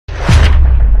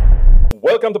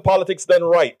Welcome to Politics Done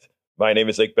Right. My name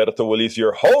is Egberto Willis,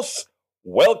 your host.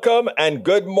 Welcome and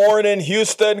good morning,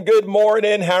 Houston. Good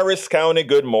morning, Harris County.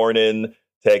 Good morning,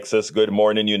 Texas. Good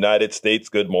morning, United States.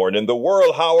 Good morning, the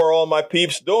world. How are all my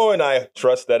peeps doing? I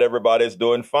trust that everybody's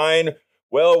doing fine.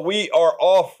 Well, we are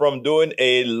off from doing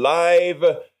a live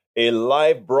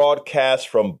broadcast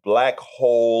from Black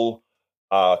Hole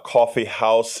Coffee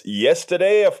House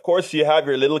yesterday. Of course, you have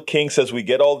your little kinks as we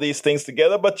get all these things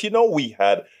together, but we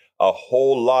had a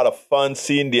whole lot of fun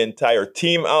seeing the entire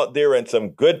team out there and some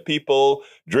good people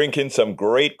drinking some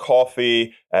great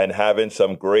coffee and having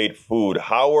some great food.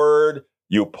 Howard,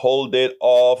 you pulled it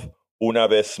off una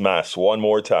vez más, one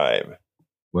more time.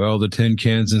 Well, the tin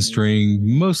cans and string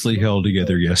mostly held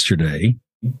together yesterday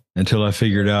until I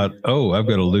figured out, I've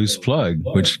got a loose plug,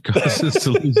 which causes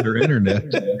to lose their internet.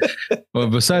 Well,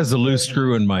 besides the loose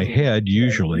screw in my head,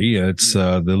 usually it's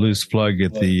the loose plug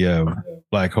at the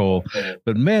black hole.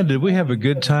 But man, did we have a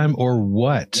good time or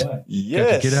what?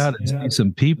 Yes. Got to get out and see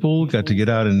some people, got to get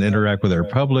out and interact with our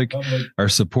public, our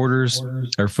supporters,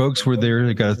 our folks were there.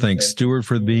 I got to thank Stuart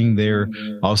for being there.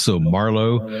 Also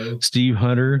Marlo, Steve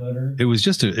Hunter. It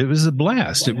was a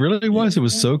blast. It really was. It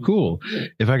was so cool.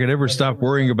 If I could ever stop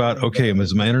worrying about,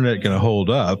 is my internet going to hold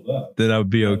up, then I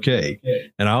would be okay.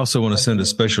 And I also want to send a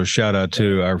special shout out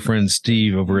to our friend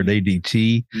Steve over at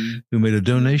ADT, who made a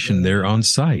donation there on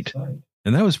site.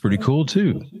 And that was pretty cool,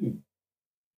 too.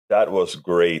 That was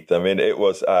great. I mean, it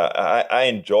was, I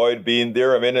enjoyed being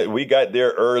there. I mean, we got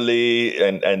there early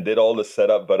and did all the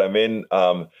setup. But I mean,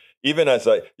 even as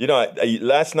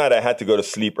last night I had to go to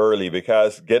sleep early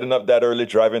because getting up that early,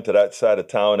 driving to that side of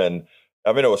town. And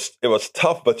I mean, it was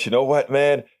tough, but you know what,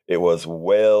 man? It was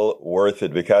well worth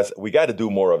it because we got to do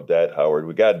more of that, Howard.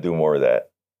 We got to do more of that.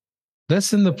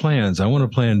 That's in the plans. I want to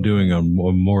plan doing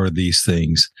more of these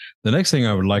things. The next thing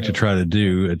I would like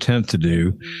to attempt to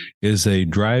do, is a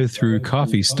drive-through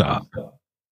coffee stop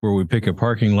where we pick a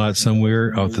parking lot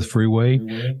somewhere off the freeway,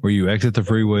 where you exit the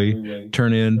freeway,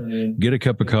 turn in, get a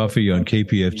cup of coffee on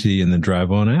KPFT, and then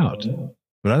drive on out.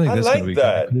 But I think that's going to be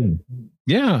kind of cool.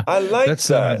 Yeah, I like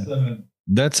that.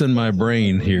 That's in my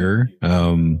brain here.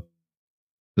 And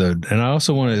I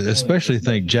also want to especially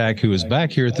thank Jack, who was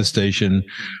back here at the station,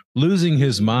 losing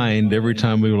his mind every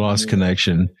time we lost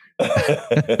connection.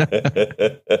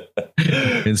 And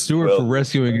Stuart for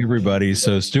rescuing everybody.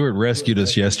 So Stuart rescued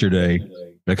us yesterday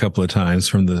a couple of times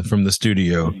from the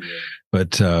studio.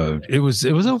 But it was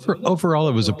overall,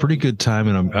 it was a pretty good time.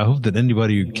 And I hope that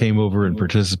anybody who came over and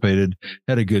participated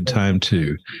had a good time,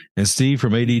 too. And Steve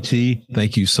from ADT,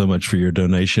 thank you so much for your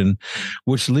donation,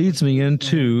 which leads me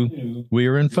into we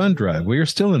are in Fund Drive. We are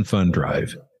still in Fund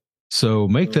Drive. So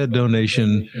make that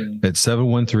donation at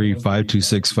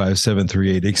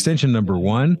 713-526-5738, extension number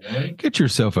 1. Get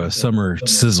yourself a summer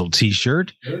sizzle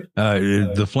T-shirt.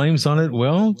 The flames on it,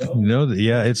 well,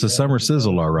 it's a summer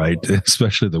sizzle, all right,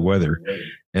 especially the weather.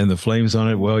 And the flames on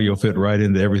it, well, you'll fit right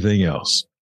into everything else.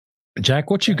 Jack,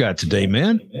 what you got today,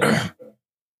 man?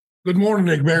 Good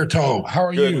morning, Egberto. How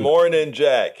are you? Good morning,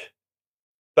 Jack.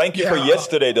 Thank you for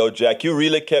yesterday, though, Jack. You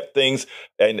really kept things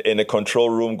in the control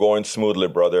room going smoothly,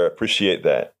 brother. Appreciate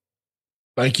that.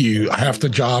 Thank you. Half the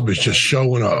job is just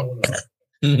showing up.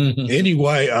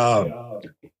 Anyway,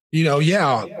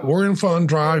 we're in Fund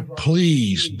Drive.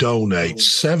 Please donate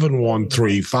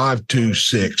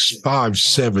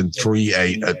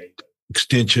 713-526-5738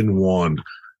 extension 1.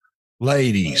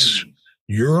 Ladies,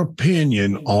 your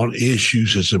opinion on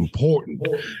issues is important,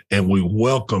 and we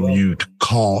welcome you to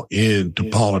call in to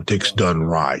Politics Done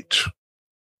Right.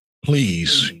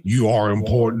 Please, you are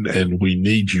important, and we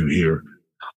need you here.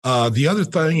 The other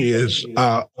thing is,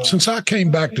 since I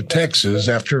came back to Texas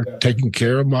after taking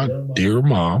care of my dear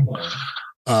mom,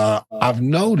 I've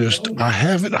noticed I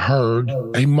haven't heard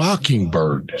a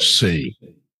mockingbird sing.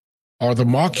 Are the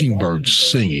mockingbirds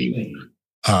singing?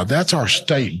 That's our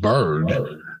state bird.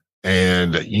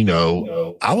 And,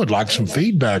 I would like some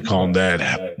feedback on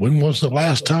that. When was the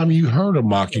last time you heard a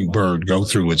mockingbird go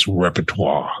through its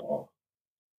repertoire?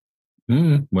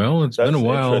 Well, it's been a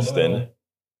while. Interesting.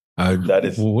 That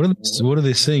is. What do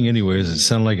they sing anyways? Does it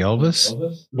sound like Elvis?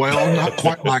 Well, not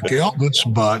quite like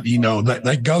Elvis, but,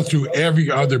 they go through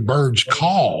every other bird's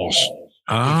calls.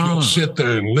 If you'll sit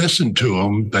there and listen to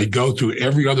them, they go through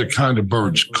every other kind of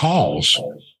bird's calls.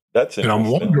 That's and I'm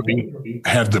wondering,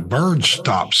 have the birds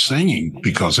stopped singing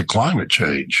because of climate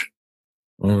change?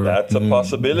 That's a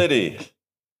possibility.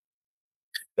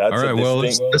 All right. Well,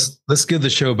 let's give the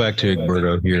show back to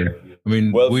Egberto here. I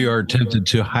mean, we are tempted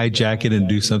to hijack it and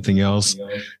do something else,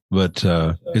 but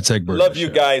it's Egberto. Love you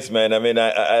guys, man. I mean,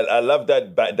 I love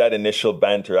that initial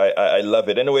banter. I love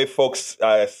it. Anyway, folks,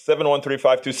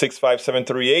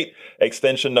 713-526-5738,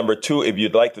 extension number 2, if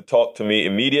you'd like to talk to me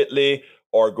immediately,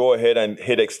 or go ahead and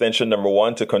hit extension number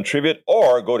 1 to contribute,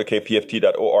 or go to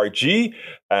kpft.org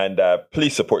and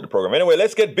please support the program. Anyway,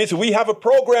 let's get busy. We have a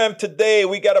program today.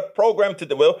 We got a program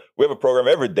today. Well, we have a program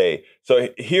every day. So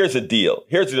here's the deal.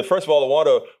 First of all, I want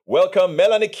to welcome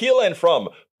Melanie Keelan from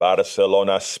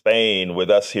Barcelona, Spain, with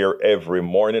us here every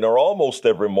morning, or almost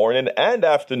every morning, and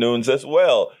afternoons as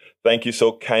well. Thank you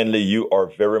so kindly. You are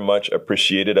very much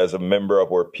appreciated as a member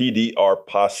of our PDR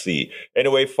posse.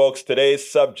 Anyway, folks, today's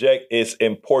subject is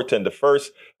important. The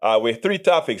first, we have 3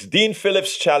 topics. Dean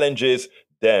Phillips challenges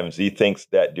Dems. He thinks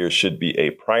that there should be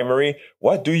a primary.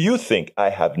 What do you think?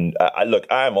 Look,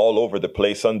 I am all over the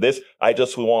place on this. I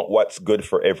just want what's good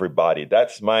for everybody.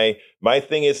 That's my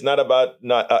thing. Is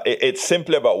it's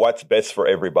simply about what's best for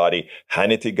everybody.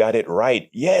 Hannity got it right.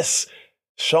 Yes,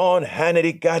 Sean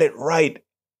Hannity got it right.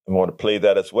 I want to play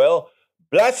that as well.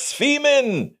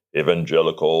 Blaspheming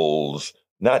Evangelicals.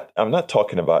 I'm not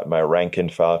talking about my rank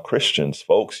and file Christians,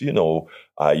 folks. You know,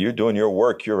 you're doing your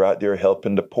work. You're out there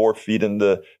helping the poor, feeding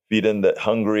the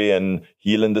hungry, and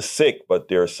healing the sick. But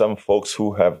there are some folks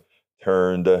who have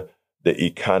turned the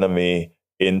economy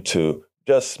into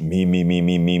just me.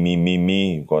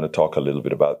 I'm going to talk a little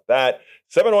bit about that.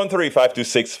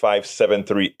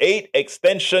 713-526-5738,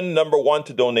 extension number 1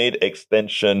 to donate,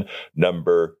 extension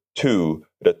number 2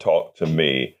 to talk to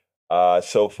me.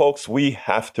 So, folks, we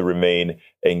have to remain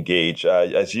engaged.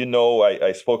 As you know,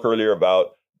 I spoke earlier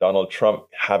about Donald Trump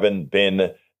having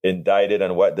been indicted,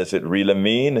 and what does it really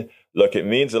mean? Look, it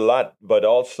means a lot, but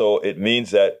also it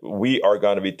means that we are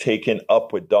going to be taken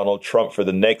up with Donald Trump for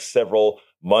the next several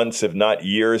months, if not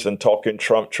years, and talking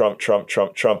Trump.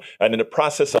 And in the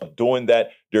process of doing that,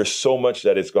 there's so much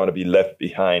that is going to be left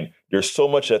behind. There's so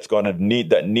much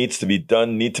that needs to be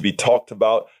done, need to be talked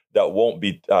about, that won't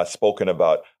be spoken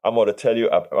about. I'm going to tell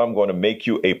you, I'm going to make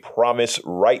you a promise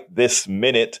right this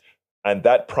minute. And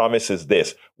that promise is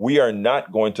this: we are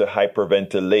not going to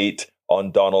hyperventilate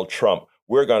on Donald Trump.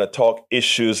 We're going to talk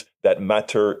issues that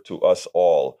matter to us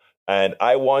all. And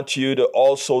I want you to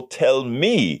also tell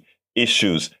me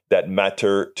issues that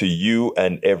matter to you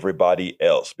and everybody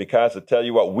else. Because I tell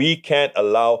you what, we can't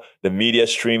allow the media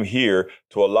stream here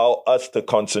to allow us to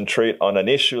concentrate on an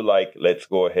issue like, let's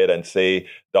go ahead and say,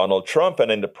 Donald Trump,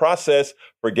 and in the process,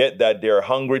 forget that there are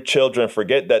hungry children,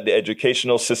 forget that the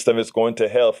educational system is going to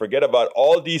hell, forget about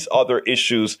all these other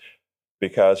issues,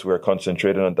 because we're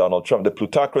concentrated on Donald Trump. The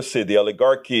plutocracy, the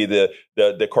oligarchy, the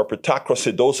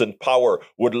corporatocracy, those in power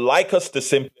would like us to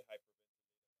simply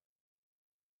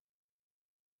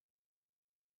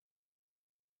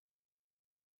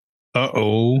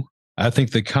I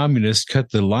think the communists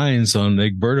cut the lines on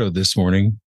Egberto this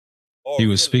morning. He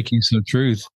was speaking some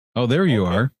truth. Oh, there you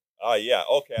are. Yeah.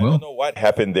 Okay. Well, I don't know what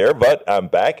happened there, but I'm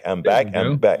back.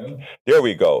 There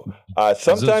we go.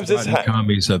 Sometimes it's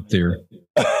commies up there.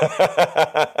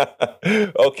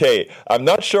 Okay. I'm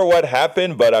not sure what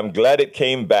happened, but I'm glad it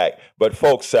came back. But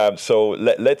folks, so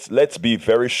let's be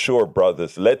very sure,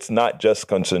 brothers. Let's not just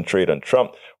concentrate on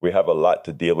Trump. We have a lot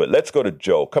to deal with. Let's go to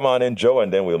Joe. Come on in, Joe,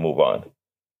 and then we'll move on.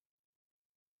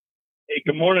 Hey,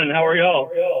 good morning. How are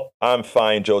y'all? I'm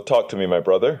fine, Joe. Talk to me, my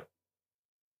brother.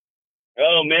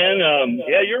 Oh man,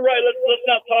 yeah, you're right. Let's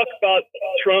not talk about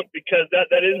Trump, because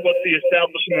that is what the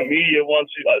establishment media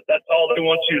wants you. That's all they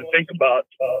want you to think about.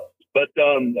 But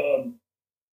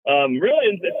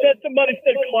really, somebody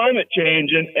said climate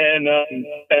change, and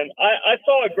I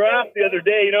saw a graph the other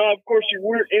day. You know, of course,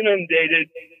 we're inundated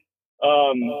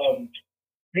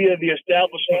via the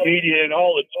establishment media in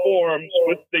all its forms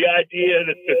with the idea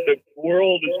that the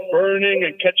world is burning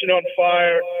and catching on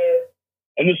fire.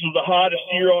 And this is the hottest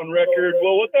year on record.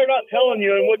 Well, what they're not telling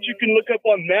you, and what you can look up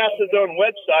on NASA's own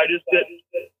website, is that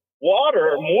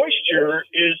water, moisture,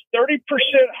 is 30%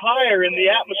 higher in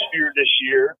the atmosphere this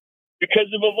year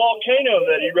because of a volcano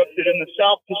that erupted in the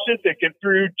South Pacific and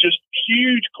threw just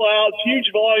huge clouds, huge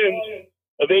volumes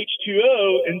of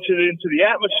H2O into the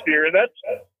atmosphere. And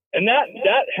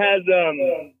that has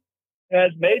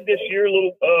made this year a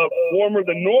little warmer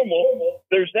than normal.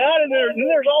 There's that, and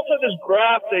there's also this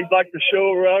graph they like to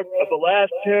show around of the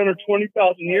last 10 or 20,000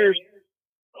 years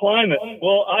climate.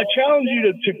 Well, I challenge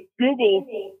you to Google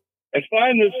and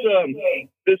find this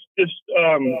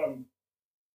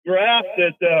graph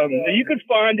that you could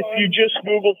find if you just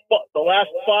Google the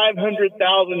last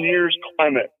 500,000 years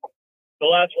climate. The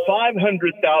last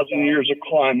 500,000 years of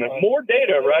climate. More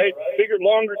data, right? Bigger,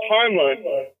 longer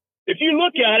timeline. If you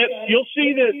look at it, you'll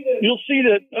see that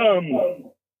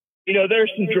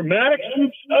there's some dramatic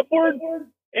swoops upward,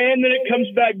 and then it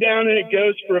comes back down and it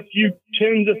goes for a few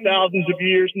tens of thousands of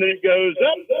years, and then it goes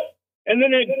up, and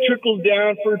then it trickles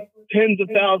down for tens of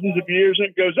thousands of years, and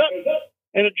it goes up,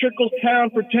 and it trickles down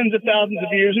for tens of thousands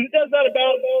of years, and it does that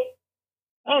about,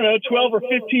 12 or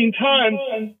 15 times,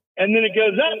 and then it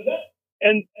goes up,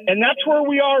 and that's where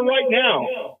we are right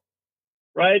now,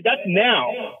 right? That's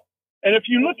now. And if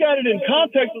you look at it in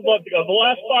context of the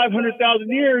last 500,000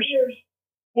 years,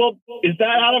 well, is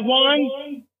that out of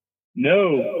line?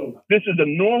 No. This is a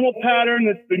normal pattern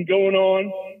that's been going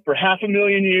on for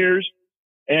 500,000 years,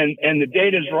 and the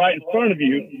data is right in front of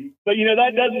you. But,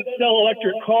 that doesn't sell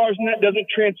electric cars, and that doesn't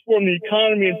transform the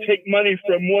economy and take money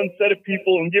from one set of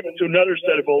people and give it to another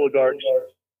set of oligarchs.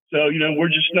 So, we're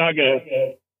just not going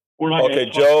to. Okay,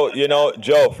 Joe,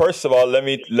 Joe, first of all, let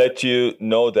me let you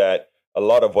know that a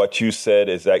lot of what you said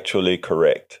is actually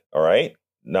correct. All right.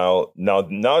 Now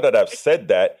that I've said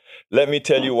that, let me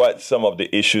tell you what some of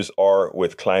the issues are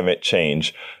with climate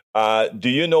change. Do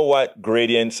you know what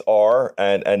gradients are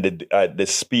and the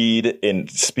speed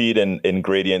in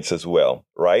gradients as well,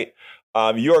 right?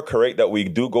 You are correct that we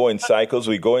do go in cycles.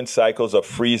 We go in cycles of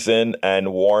freezing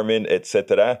and warming,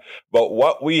 etc. But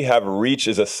what we have reached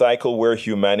is a cycle where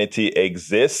humanity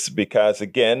exists because,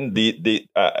 again,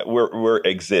 we're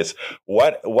exist.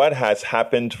 What has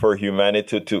happened for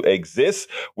humanity to exist?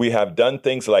 We have done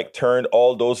things like turned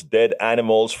all those dead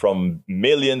animals from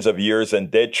millions of years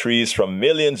and dead trees from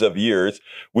millions of years.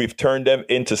 We've turned them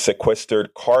into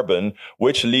sequestered carbon,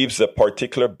 which leaves a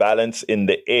particular balance in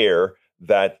the air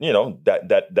that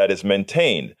is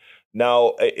maintained.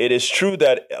 Now, it is true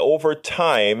that over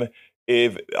time,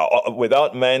 if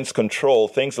without man's control,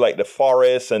 things like the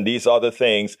forests and these other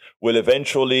things will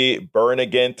eventually burn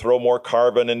again, throw more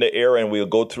carbon in the air, and we'll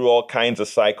go through all kinds of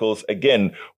cycles.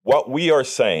 Again, what we are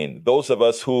saying, those of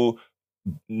us who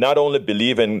not only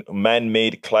believe in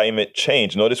man-made climate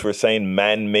change, notice we're saying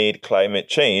man-made climate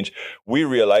change, we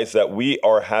realize that we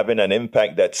are having an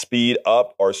impact that speed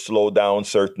up or slow down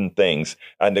certain things.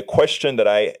 And the question that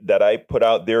I put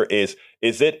out there is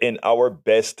it in our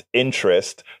best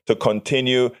interest to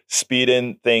continue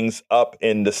speeding things up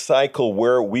in the cycle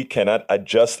where we cannot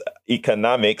adjust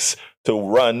economics to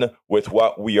run with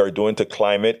what we are doing to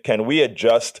climate? Can we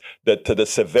adjust to the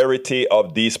severity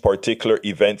of these particular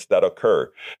events that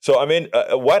occur? So,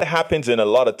 what happens in a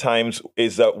lot of times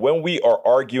is that when we are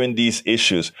arguing these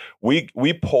issues, we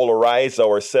polarize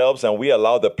ourselves and we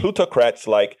allow the plutocrats,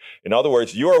 like, in other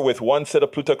words, you are with one set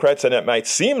of plutocrats and it might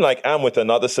seem like I'm with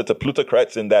another set of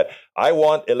plutocrats in that I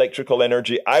want electrical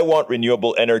energy, I want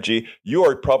renewable energy. You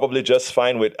are probably just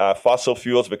fine with fossil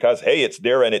fuels because, hey, it's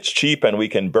there and it's cheap and we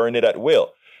can burn it at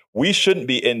will. We shouldn't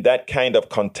be in that kind of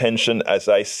contention as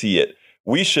I see it.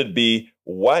 We should be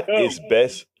what is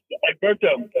best. Alberto.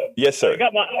 Yes, sir. I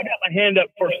got my hand up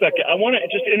for a second. I want to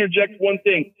just interject one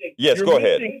thing. Yes, go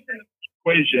ahead.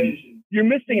 Equation. You're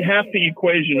missing half the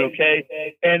equation,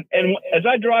 okay? And as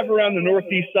I drive around the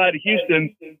northeast side of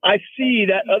Houston, I see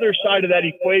that other side of that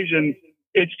equation.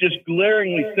 It's just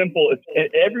glaringly simple.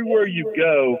 It's everywhere you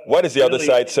go. What is the other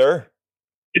side, sir?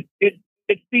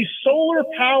 It's these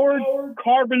solar-powered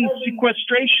carbon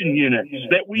sequestration units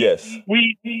that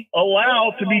we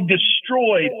allow to be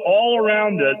destroyed all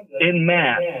around us in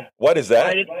mass. What is that?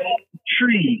 Right? It's called a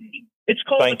tree. It's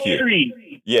called a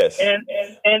tree. Yes. And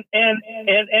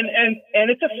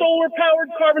it's a solar-powered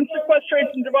carbon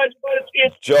sequestration device.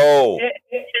 Joe,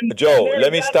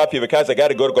 let me stop you because I got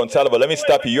to go to Gonzalo, but let me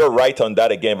stop you. You're right on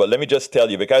that again, but let me just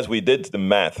tell you, because we did the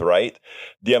math, right?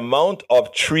 The amount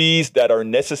of trees that are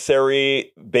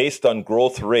necessary based on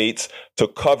growth rates to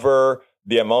cover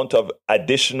the amount of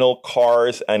additional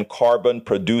cars and carbon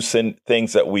producing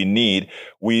things that we need,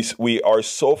 we are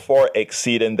so far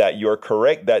exceeding that. You're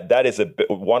correct that is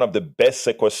one of the best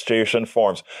sequestration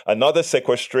forms. Another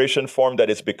sequestration form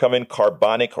that is becoming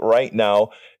carbonic right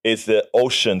now is the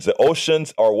oceans. The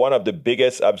oceans are one of the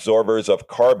biggest absorbers of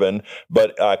carbon,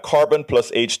 but carbon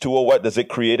plus H2O, what does it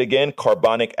create again?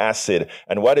 Carbonic acid.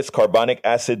 And what is carbonic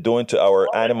acid doing to our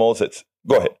animals?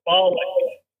 Go ahead.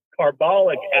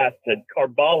 Carbolic acid.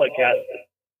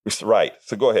 Right.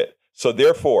 So go ahead. So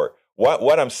therefore,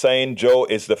 what I'm saying, Joe,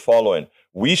 is the following.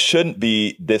 We shouldn't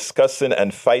be discussing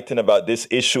and fighting about this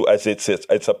issue as it's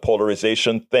a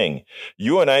polarization thing.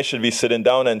 You and I should be sitting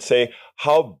down and say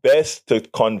how best to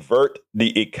convert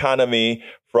the economy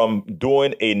from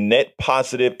doing a net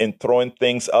positive and throwing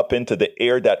things up into the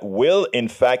air that will, in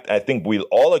fact, I think we'll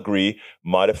all agree,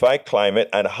 modify climate,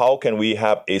 and how can we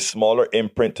have a smaller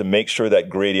imprint to make sure that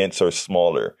gradients are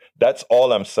smaller. That's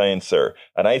all I'm saying, sir.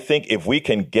 And I think if we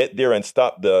can get there and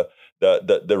stop the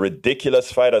the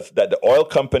ridiculous fight that the oil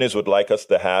companies would like us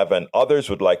to have and others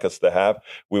would like us to have.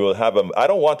 We will have them. I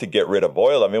don't want to get rid of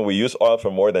oil. I mean, we use oil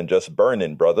for more than just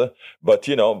burning, brother. But,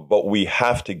 but we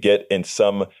have to get in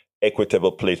some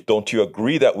equitable place. Don't you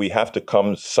agree that we have to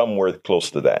come somewhere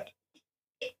close to that?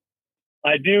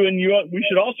 I do, and we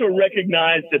should also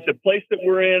recognize that the place that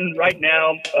we're in right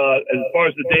now, as far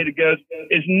as the data goes,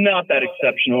 is not that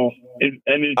exceptional.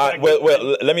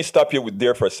 Well, let me stop you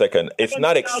there for a second. It's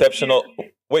not exceptional.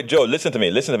 Wait, Joe, listen to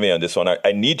me on this one.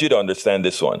 I need you to understand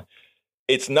this one.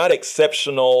 It's not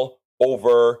exceptional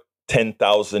over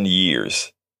 10,000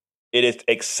 years. It is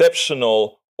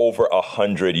exceptional over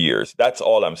 100 years. That's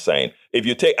all I'm saying. If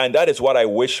you take, and that is what I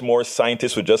wish more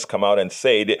scientists would just come out and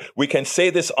say. We can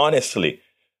say this honestly.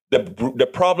 The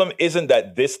problem isn't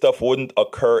that this stuff wouldn't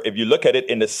occur. If you look at it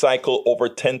in the cycle over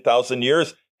 10,000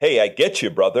 years, hey, I get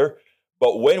you, brother.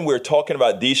 But when we're talking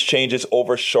about these changes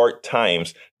over short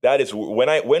times, that is when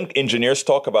engineers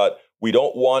talk about we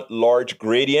don't want large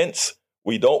gradients.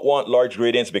 We don't want large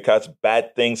gradients because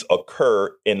bad things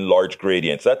occur in large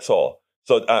gradients. That's all.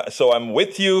 So I'm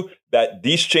with you that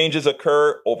these changes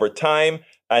occur over time,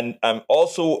 and I'm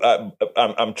also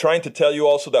I'm trying to tell you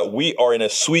also that we are in a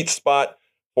sweet spot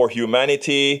for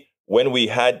humanity when we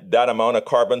had that amount of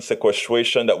carbon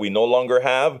sequestration that we no longer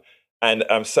have, and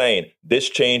I'm saying this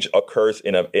change occurs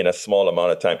in a small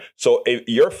amount of time. So if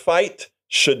your fight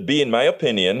should be, in my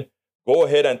opinion, go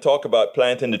ahead and talk about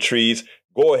planting the trees.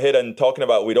 Go ahead and talking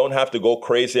about we don't have to go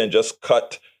crazy and just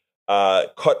cut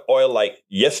oil like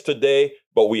yesterday,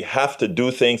 but we have to do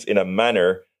things in a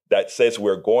manner that says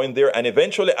we're going there. And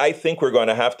eventually, I think we're going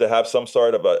to have some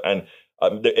sort of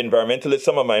the environmentalists,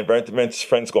 some of my environmentalist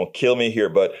friends going to kill me here,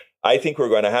 but I think we're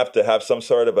going to have some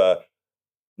sort of a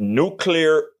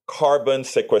nuclear carbon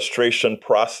sequestration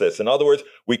process. In other words,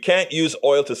 we can't use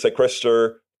oil to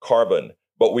sequester carbon,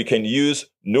 but we can use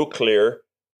nuclear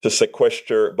to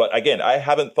sequester. But again, I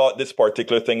haven't thought this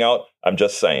particular thing out. I'm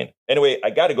just saying. Anyway,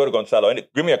 I got to go to Gonzalo.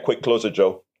 Give me a quick closer,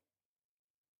 Joe.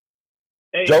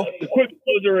 Hey, Joe? The quick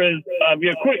closer is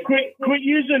quit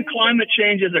using climate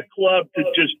change as a club to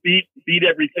just beat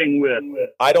everything with.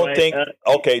 I don't think.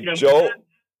 Okay, Joe.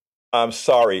 I'm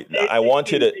sorry. I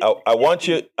want you to.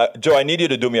 Joe, I need you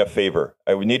to do me a favor.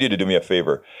 I need you to do me a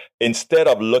favor. Instead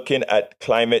of looking at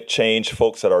climate change,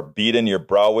 folks that are beating your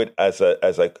brow with as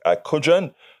a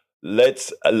cudgel,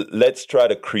 let's try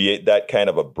to create that kind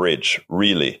of a bridge,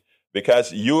 really,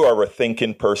 because you are a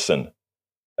thinking person,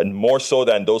 and more so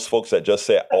than those folks that just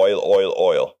say oil, oil,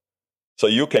 oil. So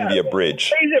you can be a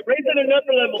bridge. Raise it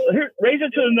another level. Raise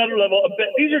it to another level.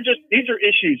 These are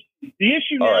issues. The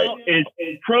issue now is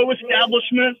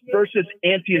pro-establishment versus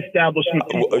anti-establishment.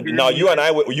 Now you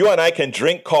and I can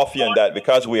drink coffee on that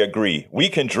because we agree. We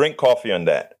can drink coffee on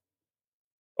that.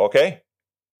 Okay.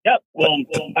 Yep. Well,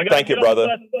 thank you, brother.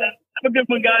 Have a good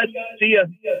one, guys. See ya.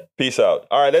 Peace out.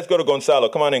 All right, let's go to Gonzalo.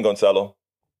 Come on in, Gonzalo.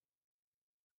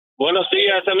 Buenos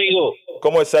días, amigo.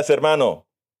 ¿Cómo estás, hermano?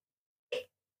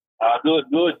 Good.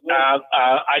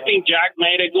 I think Jack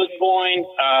made a good point.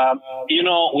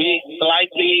 We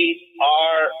slightly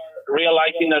are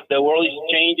realizing that the world is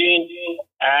changing,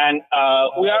 and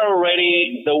we are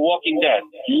already the Walking Dead.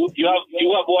 You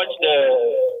have watched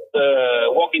the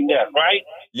Walking Dead, right?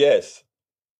 Yes.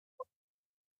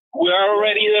 We are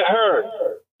already the herd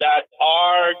that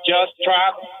are just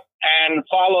trapped and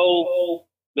follow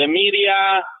the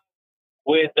media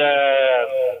with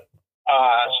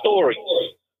stories.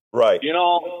 Right.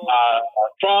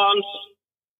 Trump's,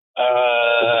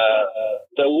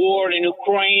 the war in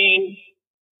Ukraine,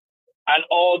 and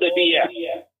all the BS.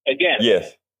 Again.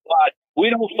 Yes. But we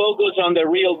don't focus on the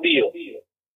real deal.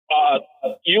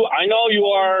 I know you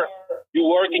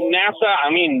work in NASA.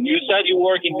 I mean, you said you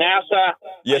work in NASA.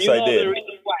 Yes, I did.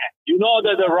 You know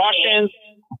that the Russians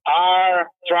are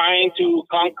trying to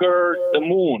conquer the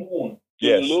moon.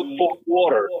 Yes. Look for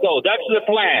water. So that's the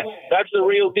plan. That's the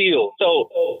real deal. So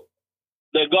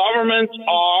the governments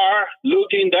are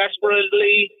looking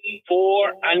desperately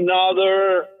for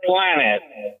another planet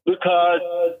because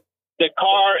the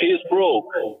car is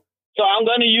broke. So I'm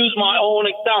going to use my own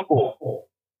example.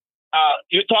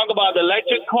 You talk about the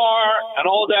electric car and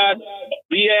all that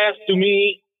BS. To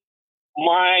me,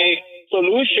 my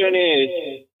solution is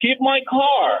keep my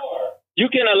car. You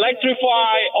can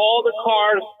electrify all the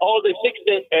cars, all the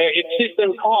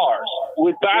existing cars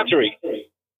with battery.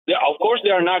 Of course,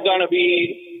 they are not going to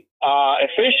be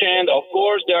efficient. Of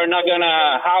course, they're not going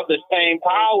to have the same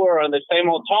power and the same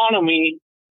autonomy,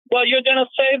 but you're going to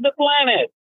save the planet.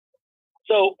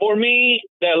 So for me,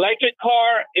 the electric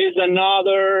car is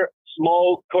another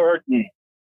smoke curtain,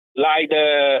 like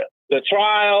the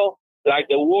trial like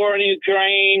the war in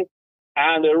Ukraine,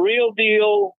 and the real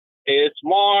deal is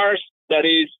Mars, that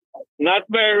is not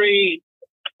very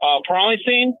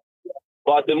promising,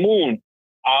 but the moon,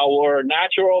 our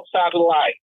natural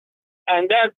satellite. And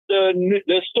that's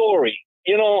the story,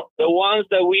 you know, the ones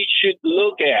that we should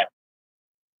look at.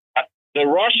 The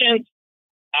Russians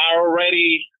are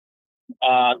already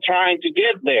trying to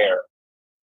get there.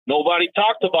 Nobody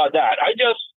talked about that. I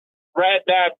just read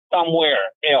that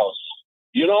somewhere else.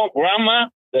 You know, Grandma,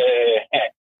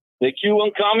 the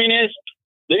Cuban communists,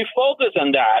 they focus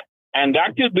on that, and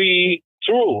that could be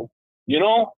true. You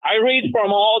know, I read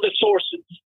from all the sources.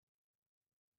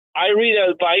 I read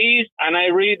El País, and I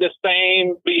read the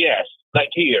same BS, like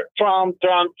here. Trump,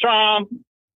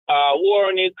 war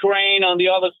in Ukraine on the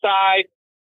other side.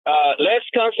 Let's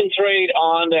concentrate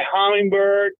on the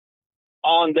hummingbird,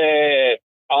 on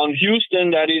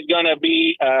Houston, that is going to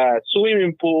be a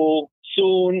swimming pool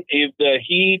soon if the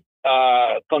heat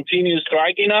continues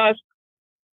striking us.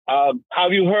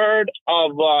 Have you heard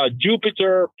of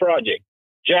Jupiter Project?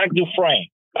 Jack Dufresne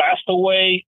passed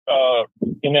away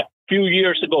in a few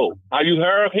years ago. Have you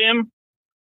heard of him?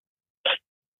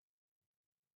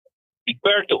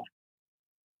 Egberto.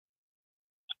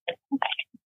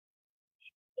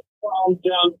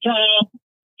 Trump,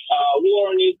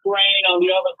 war in Ukraine on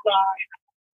the other side.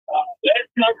 Let's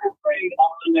concentrate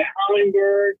on the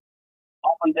hummingbird,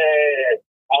 on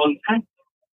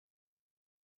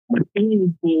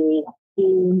swimming pool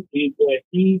soon if the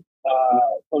heat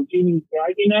continues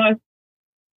striking us.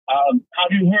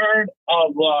 Have you heard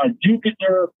of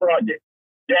Jupiter Project?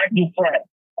 Jack Dufresne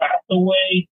passed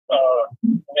away 2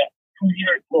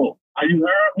 years ago. Have you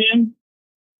heard of him?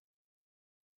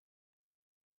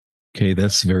 Okay,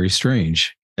 that's very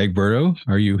strange. Egberto,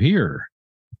 are you here?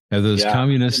 Have those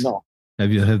communists? No.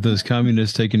 Have those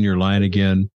communists taken your line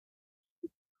again?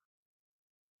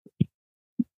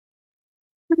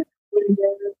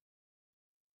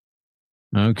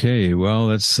 Okay, well,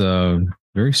 that's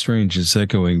very strange. It's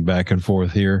echoing back and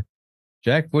forth here.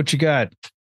 Jack, what you got?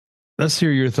 Let's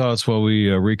hear your thoughts while we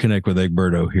reconnect with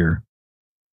Egberto here.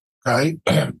 Right.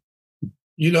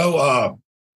 You know,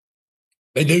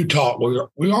 they do talk.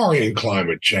 We are in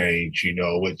climate change. You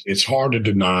know, it's hard to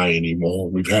deny anymore.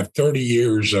 We've had 30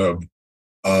 years of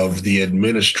the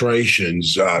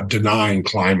administrations denying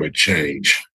climate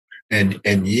change, and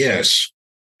yes,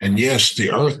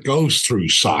 the Earth goes through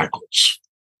cycles,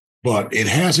 but it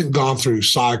hasn't gone through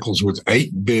cycles with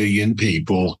 8 billion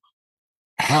people.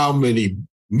 How many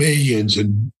millions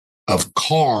of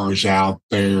cars out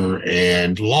there,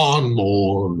 and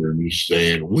lawnmowers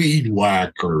and weed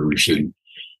whackers, and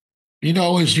you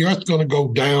know, is the Earth going to go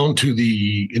down to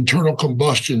the internal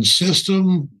combustion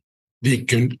system? The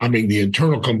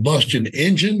internal combustion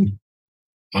engine?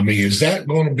 I mean, is that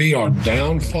going to be our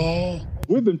downfall?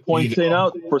 We've been pointing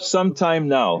out for some time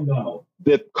now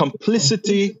the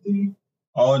complicity.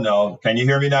 Oh, no. Can you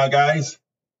hear me now, guys?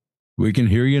 We can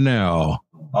hear you now.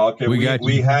 Okay,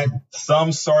 we had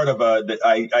some sort of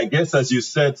I guess, as you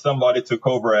said, somebody took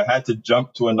over. I had to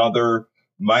jump to another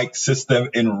mic system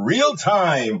in real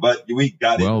time, but we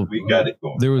got it. We got it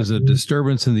going. There was a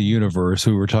disturbance in the universe.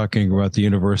 We were talking about the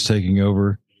universe taking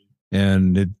over,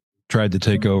 and it tried to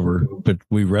take over, but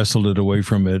we wrestled it away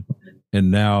from it, and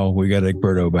now we got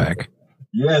Egberto back.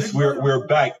 Yes, we're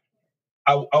back.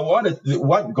 I wanted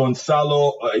what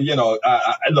Gonzalo.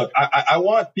 Look, I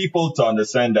want people to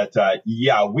understand that.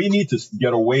 We need to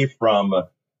get away from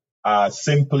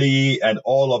simply and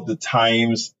all of the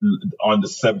times on the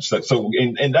subject. So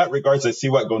in that regards, I see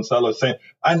what Gonzalo is saying.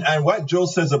 And what Joe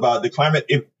says about the climate.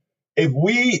 If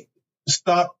we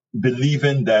stop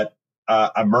believing that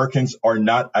Americans are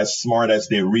not as smart as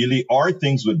they really are,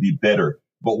 things would be better.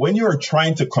 But when you're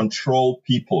trying to control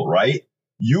people, right,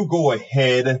 you go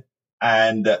ahead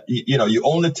and, you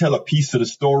only tell a piece of the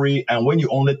story. And when you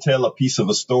only tell a piece of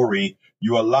a story,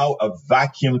 you allow a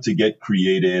vacuum to get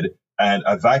created, and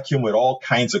a vacuum with all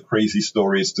kinds of crazy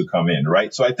stories to come in,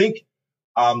 right? So I think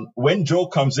when Joe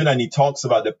comes in and he talks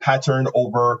about the pattern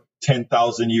over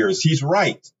 10,000 years, he's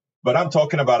right. But I'm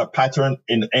talking about a pattern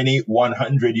in any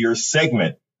 100-year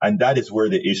segment. And that is where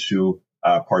the issue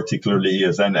particularly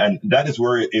is. And that is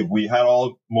where, if we had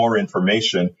all more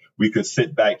information, we could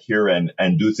sit back here and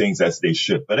do things as they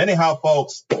should. But anyhow,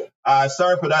 folks,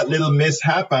 sorry for that little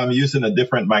mishap. I'm using a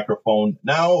different microphone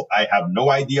now. I have no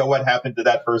idea what happened to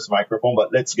that first microphone,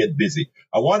 but let's get busy.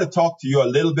 I want to talk to you a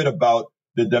little bit about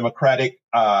the Democratic,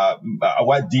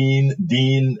 what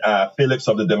Dean Phillips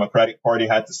of the Democratic Party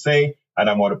had to say. And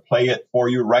I'm going to play it for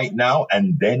you right now,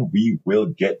 and then we will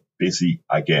get busy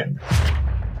again.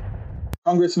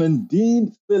 Congressman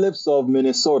Dean Phillips of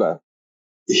Minnesota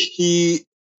he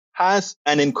has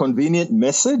an inconvenient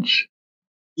message.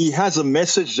 He has a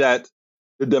message that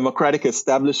the Democratic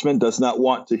establishment does not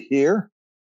want to hear.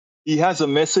 He has a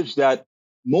message that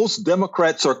most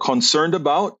Democrats are concerned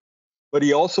about, but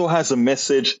he also has a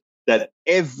message that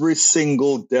every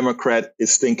single Democrat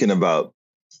is thinking about.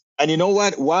 And you know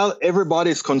what? While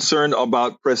everybody is concerned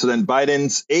about President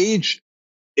Biden's age,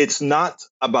 it's not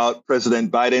about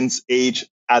President Biden's age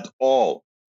at all.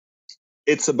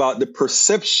 It's about the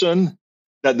perception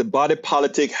that the body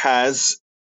politic has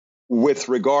with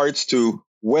regards to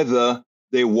whether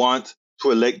they want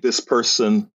to elect this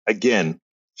person again.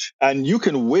 And you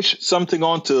can wish something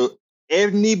onto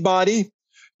anybody.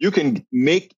 You can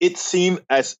make it seem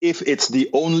as if it's the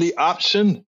only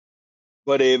option.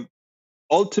 But if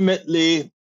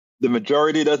ultimately the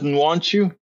majority doesn't want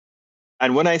you,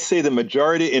 and when I say the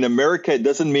majority in America, it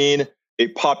doesn't mean a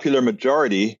popular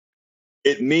majority.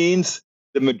 It means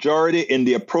the majority in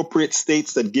the appropriate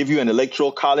states that give you an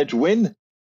electoral college win.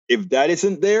 If that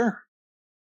isn't there,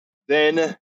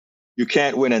 then you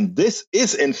can't win. And this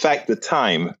is, in fact, the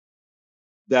time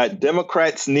that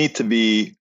Democrats need to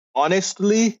be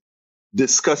honestly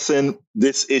discussing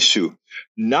this issue,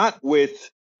 not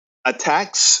with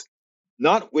attacks,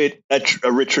 not with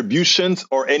retributions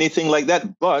or anything like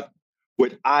that, but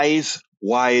with eyes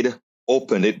wide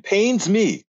open. It pains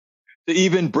me to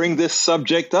even bring this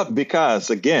subject up because,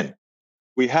 again,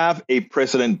 we have a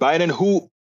President Biden who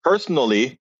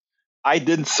personally I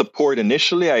didn't support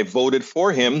initially. I voted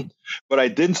for him, but I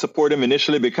didn't support him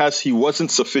initially because he wasn't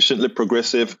sufficiently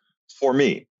progressive for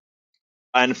me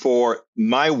and for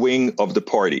my wing of the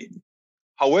party.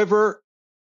 However,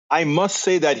 I must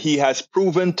say that he has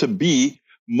proven to be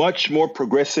much more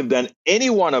progressive than any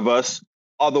one of us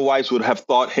otherwise would have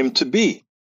thought him to be.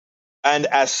 And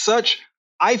as such,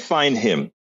 I find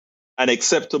him an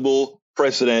acceptable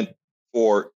president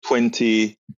for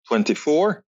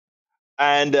 2024.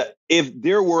 And if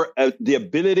there were the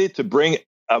ability to bring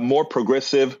a more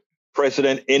progressive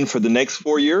president in for the next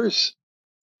 4 years,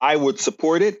 I would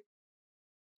support it.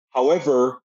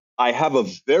 However, I have a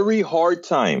very hard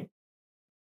time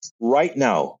right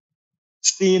now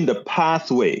seeing the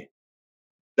pathway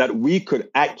that we could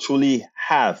actually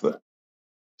have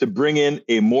to bring in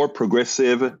a more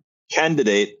progressive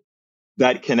candidate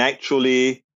that can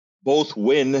actually both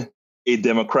win a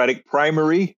Democratic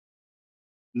primary,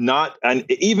 and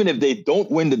even if they don't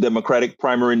win the Democratic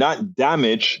primary, not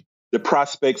damage the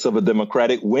prospects of a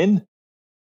Democratic win,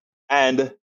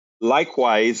 and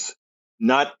likewise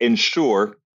not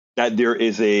ensure that there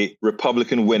is a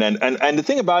Republican win. And the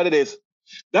thing about it is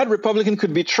that Republican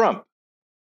could be Trump.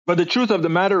 But the truth of the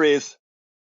matter is,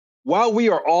 while we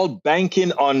are all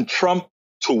banking on Trump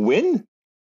to win,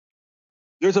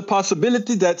 there's a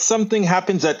possibility that something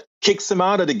happens that kicks him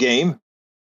out of the game.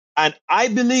 And I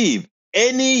believe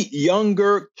any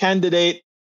younger candidate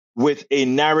with a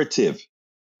narrative,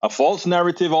 a false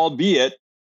narrative, albeit,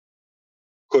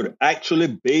 could actually,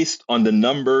 based on the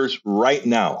numbers right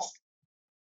now,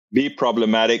 be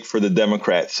problematic for the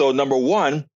Democrats. So number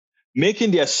one,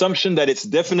 making the assumption that it's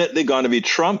definitely going to be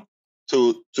Trump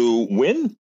to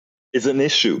win is an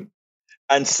issue.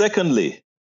 And secondly,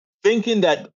 thinking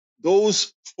that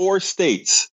those 4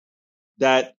 states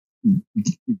that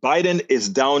Biden is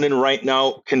down in right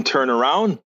now can turn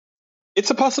around, it's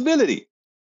a possibility.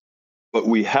 But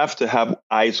we have to have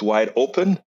eyes wide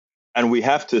open and we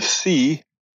have to see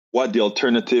what the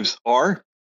alternatives are.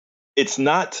 It's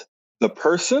not the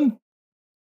person.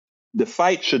 The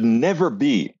fight should never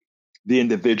be the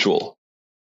individual.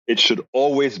 It should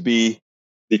always be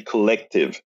the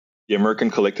collective, the American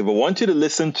collective. I want you to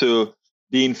listen to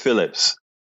Dean Phillips.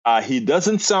 He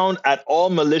doesn't sound at all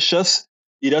malicious.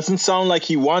 He doesn't sound like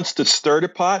he wants to stir the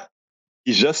pot.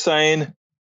 He's just saying,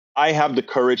 I have the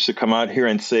courage to come out here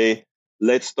and say,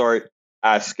 let's start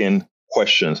asking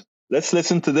questions. Let's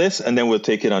listen to this, and then we'll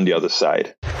take it on the other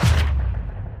side.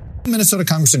 Minnesota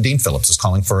Congressman Dean Phillips is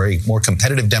calling for a more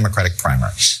competitive Democratic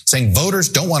primary, saying voters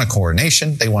don't want a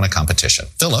coronation, they want a competition.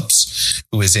 Phillips,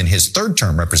 who is in his 3rd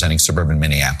term representing suburban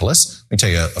Minneapolis, let me tell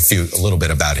you a little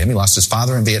bit about him. He lost his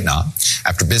father in Vietnam.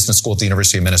 After business school at the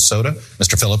University of Minnesota,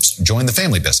 Mr. Phillips joined the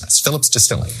family business, Phillips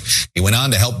Distilling. He went on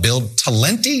to help build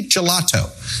Talenti Gelato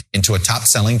into a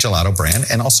top-selling gelato brand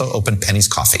and also opened Penny's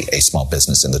Coffee, a small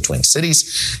business in the Twin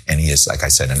Cities. And he is, like I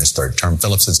said, in his 3rd term.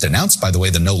 Phillips has denounced, by the way,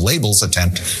 the no labels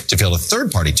attempt to field a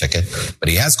third-party ticket, but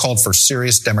he has called for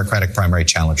serious Democratic primary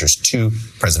challengers to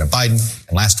President Biden.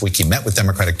 And last week, he met with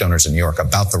Democratic donors in New York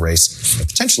about the race and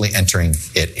potentially entering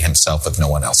it himself if no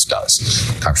one else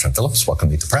does. Congressman Phillips, welcome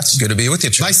to Meet the Press. Good to be with you,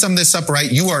 Chuck. Can I sum this up right?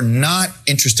 You are not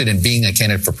interested in being a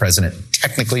candidate for president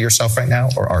technically yourself right now,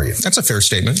 or are you? That's a fair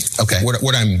statement. Okay.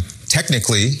 What I'm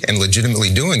technically and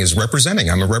legitimately doing is representing.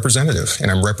 I'm a representative, and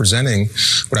I'm representing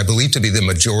what I believe to be the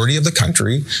majority of the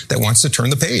country that wants to turn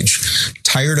the page.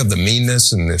 Tired of the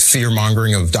meanness and the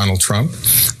fear-mongering of Donald Trump.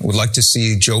 Would like to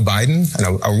see Joe Biden,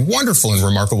 a wonderful and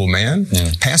remarkable man,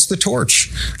 pass the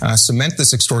torch, cement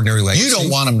this extraordinary legacy. You don't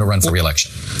want him to run for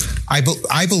re-election.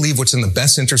 I believe what's in the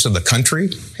best interest of the country.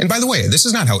 And by the way, this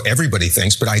is not how everybody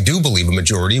thinks, but I do believe a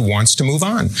majority wants to move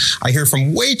on. I hear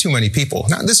from way too many people.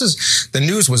 Now, the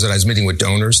news was that I was meeting with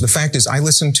donors. The fact is, I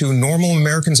listen to normal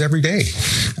Americans every day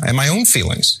and my own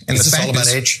feelings. And is this all about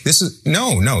age? This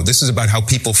is about how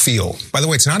people feel. By the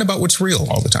way, it's not about what's real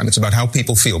all the time. It's about how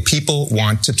people feel. People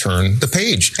want to turn the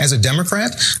page. As a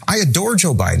Democrat, I adore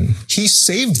Joe Biden. He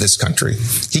saved this country.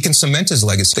 He can cement his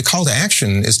legacy. The call to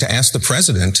action is to ask the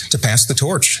president to pass the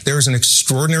torch. There is an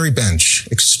extraordinary bench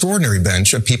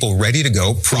of people ready to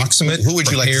go, proximate, who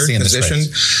would you like to see in this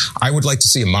race? I would like to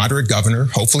see a moderate governor,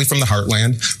 hopefully from the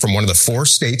heartland, from one of the 4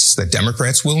 states that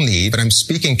Democrats will need. But I'm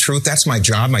speaking truth. That's my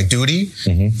job. My duty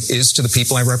is to the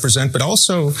people I represent, but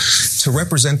also to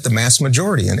represent the mass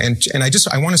majority. And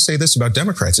I want to say this about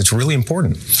Democrats. It's really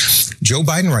important. Joe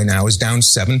Biden right now is down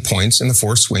 7 points in the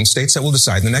 4 swing states that will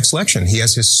decide the next election. He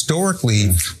has historically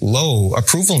low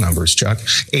approval numbers, Chuck.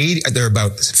 There are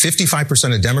about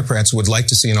 55% of Democrats would like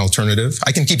to see an alternative.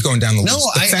 I can keep going down the list.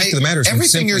 The fact of the matter is,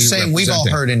 everything you're saying, we've all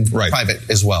heard in private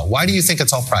as well. Why do you think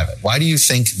it's all private? Why do you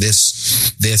think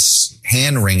this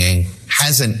hand-wringing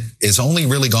is only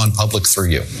really gone public through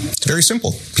you? It's very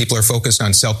simple. People are focused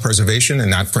on self-preservation and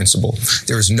not principle.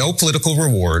 There is no political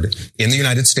reward in the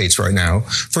United States right now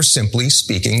for simply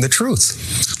speaking the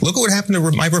truth. Look at what happened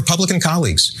to my Republican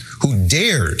colleagues who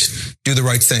dared do the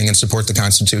right thing and support the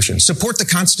Constitution. Support the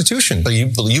Constitution. But you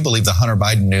believe the Hunter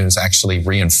Biden news actually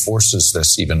reinforces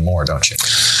this even more, don't you?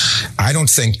 I don't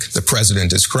think the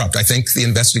president is corrupt. I think the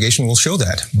investigation will show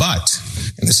that. But,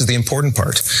 and this is the important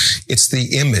part, it's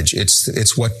the image.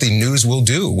 It's what the news will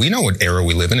do. We know what era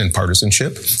we live in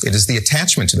partisanship. It is the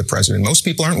attachment to the president. Most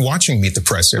people aren't watching Meet the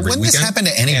Press every weekend. Wouldn't this happen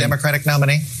to any Democratic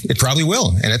nominee? It probably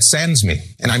will, and it saddens me.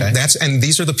 And and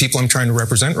these are the people I'm trying to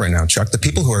represent right now, Chuck. The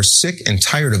people who are sick and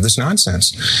tired of this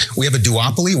nonsense. We have a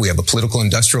duopoly. We have a political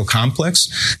industrial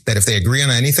complex that if they agree on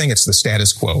anything, it's the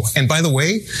status quo. And by the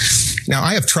way, now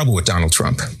I have trouble with Donald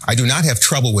Trump. I do not have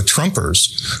trouble with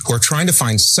Trumpers who are trying to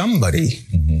find somebody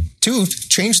to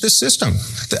change this system.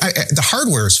 The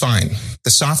hardware is fine.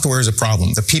 The software is a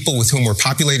problem. The people with whom we're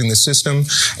populating the system,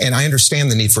 and I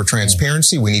understand the need for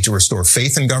transparency. We need to restore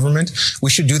faith in government. We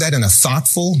should do that in a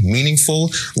thoughtful,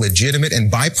 meaningful, legitimate, and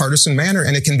bipartisan manner,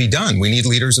 and it can be done. We need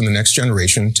leaders in the next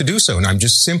generation to do so, and I'm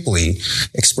just simply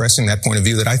expressing that point of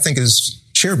view that I think is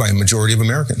shared by a majority of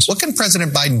Americans. What can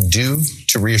President Biden do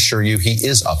to reassure you he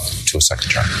is up to a second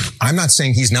term? I'm not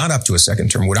saying he's not up to a second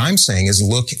term. What I'm saying is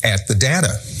look at the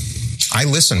data. I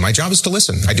listen. My job is to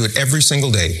listen. I do it every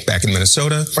single day back in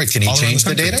Minnesota. Right. Can he change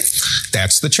the data?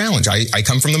 That's the challenge. I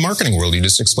come from the marketing world. You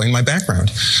just explained my background.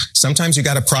 Sometimes you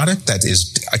got a product that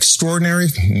is extraordinary,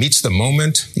 meets the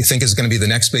moment. You think is going to be the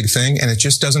next big thing, and it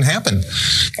just doesn't happen.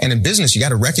 And in business, you got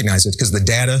to recognize it because the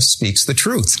data speaks the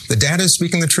truth. The data is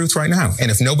speaking the truth right now. And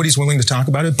if nobody's willing to talk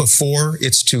about it before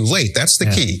it's too late, that's the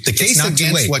key. The case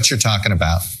against what you're talking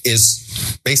about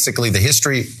is basically the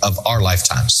history of our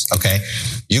lifetimes. Okay.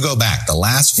 You go back. The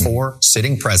last 4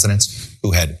 sitting presidents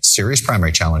who had serious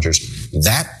primary challengers,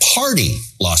 that party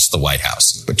lost the White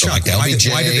House. But Chuck, we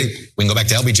can go back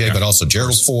to LBJ, but also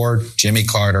Gerald Ford, Jimmy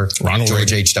Carter,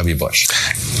 George H.W. Bush.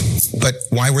 But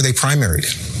why were they primaried?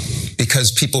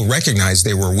 Because people recognized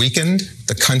they were weakened.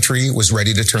 The country was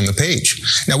ready to turn the page.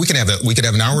 Now we could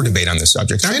have an hour debate on this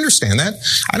subject. I understand that.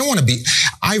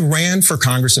 I ran for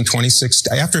Congress in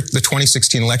 2016. After the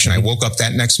 2016 election, I woke up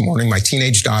that next morning. My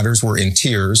teenage daughters were in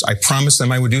tears. I promised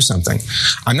them I would do something.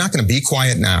 I'm not going to be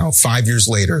quiet now, 5 years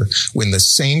later, when the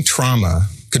same trauma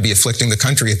could be afflicting the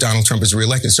country if Donald Trump is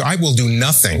reelected. So I will do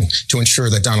nothing to ensure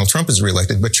that Donald Trump is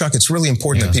reelected. But Chuck, it's really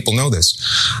important that people know this.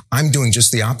 I'm doing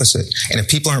just the opposite. And if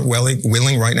people aren't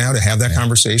willing right now to have that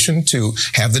conversation, to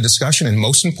have the discussion, and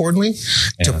most importantly,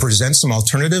 to present some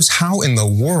alternatives, how in the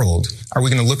world are we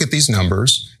going to look at these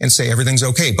numbers and say everything's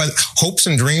okay? But hopes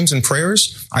and dreams and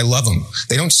prayers, I love them.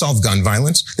 They don't solve gun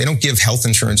violence. They don't give health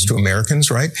insurance to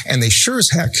Americans, right? And they sure as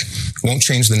heck won't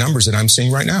change the numbers that I'm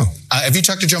seeing right now. Have you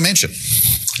talked to Joe Manchin?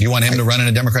 You want him to run in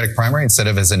a Democratic primary instead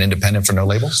of as an independent for no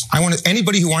labels? I want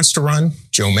anybody who wants to run,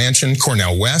 Joe Manchin,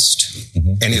 Cornel West,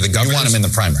 any of the governors. You want him in the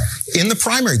primary? In the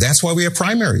primary. That's why we have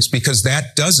primaries, because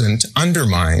that doesn't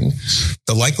undermine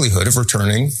the likelihood of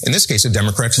returning, in this case, a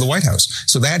Democrat to the White House.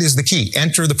 So that is the key.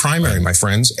 Enter the primary, my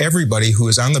friends. Everybody who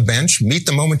is on the bench, meet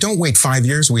the moment. Don't wait 5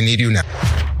 years. We need you now.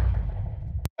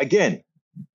 Again,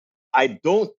 I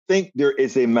don't think there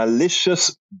is a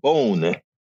malicious bone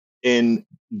in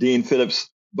Dean Phillips'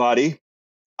 body.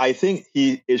 I think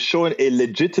he is showing a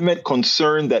legitimate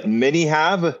concern that many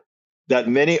have, that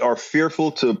many are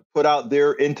fearful to put out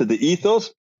there into the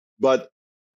ethos. But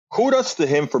kudos to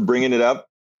him for bringing it up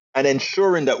and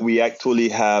ensuring that we actually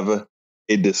have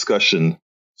a discussion.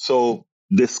 So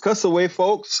discuss away,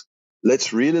 folks.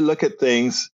 Let's really look at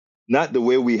things, not the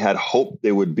way we had hoped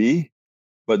they would be,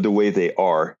 but the way they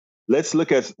are. Let's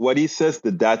look at what he says,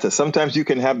 the data. Sometimes you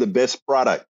can have the best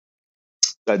product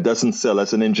that doesn't sell.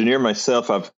 As an engineer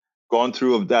myself, I've gone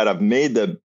through of that. I've made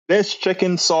the best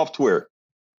check-in software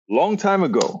long time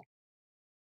ago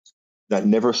that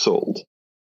never sold.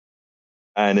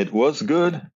 And it was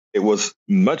good. It was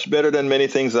much better than many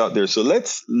things out there. So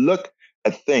let's look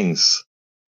at things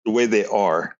the way they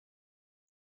are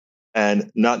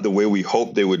and not the way we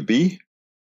hope they would be.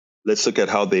 Let's look at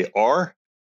how they are,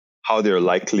 how they're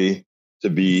likely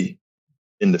to be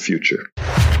in the future.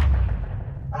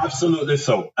 Absolutely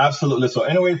so. Absolutely so.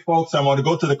 Anyway, folks, I want to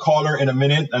go to the caller in a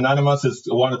minute. Anonymous is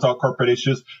want to talk corporate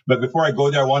issues. But before I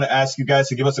go there, I want to ask you guys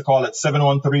to give us a call at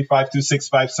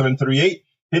 713-526-5738.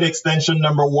 Hit extension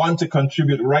number 1 to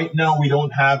contribute. Right now, we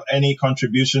don't have any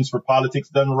contributions for Politics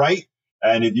Done Right.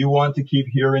 And if you want to keep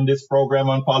hearing this program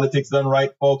on Politics Done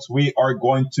Right, folks, we are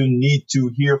going to need to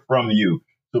hear from you.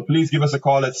 So please give us a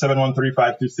call at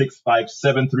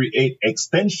 713-526-5738,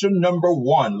 extension number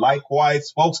 1.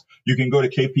 Likewise, folks, you can go to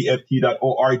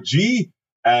kpft.org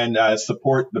and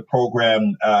support the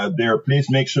program there. Please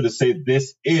make sure to say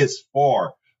this is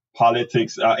for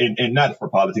politics, not for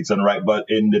Politics Done Right, but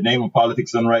in the name of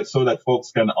Politics Done Right, so that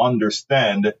folks can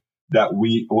understand that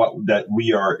we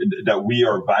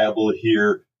are viable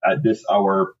here at this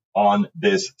hour on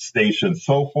this station.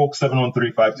 So, folks,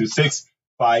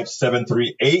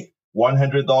 713-526-5738,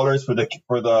 $100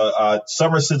 for the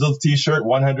Summer Sizzle T-shirt,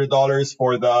 $100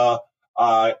 for the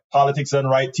Politics Done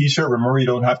Right T-shirt. Remember, you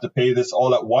don't have to pay this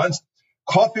all at once.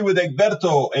 Coffee with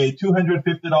Egberto, a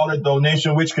 $250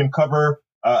 donation, which can cover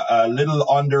a little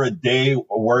under a day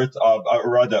worth of,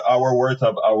 rather hour worth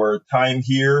of our time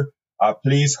here.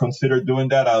 Please consider doing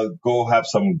that. I'll go have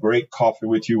some great coffee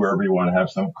with you wherever you want to have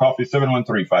some coffee.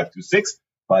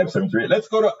 713-526-5738. Let's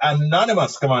go to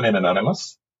Anonymous. Come on in,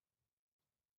 Anonymous.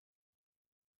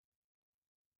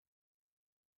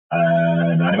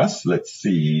 Anonymous, let's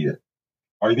see.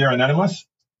 Are you there, Anonymous?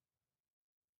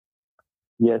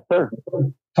 Yes, sir.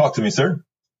 Talk to me, sir.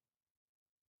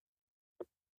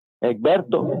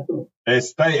 Egberto.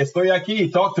 Estoy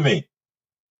aquí. Talk to me.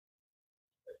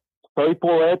 Soy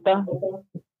poeta.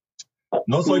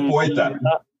 No soy poeta.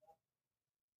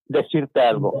 Decirte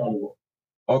algo.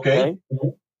 Okay.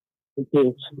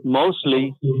 Because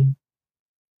mostly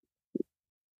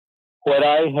what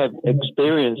I have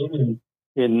experienced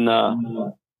in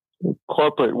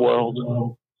corporate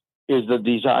world is the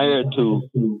desire to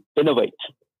innovate,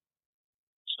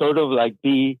 sort of like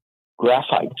be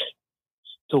graphite,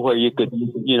 to where you could,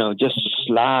 just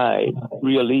slide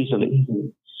real easily.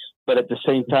 But at the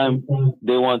same time,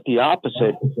 they want the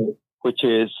opposite, which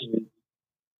is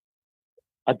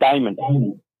a diamond,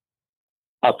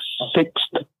 a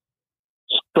fixed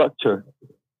structure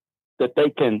that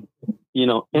they can,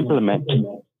 implement.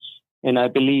 And I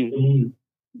believe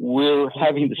we're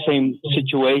having the same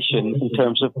situation in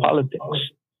terms of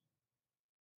politics.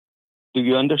 Do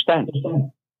you understand?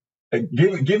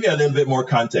 Give me a little bit more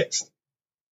context.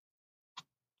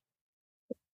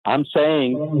 I'm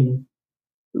saying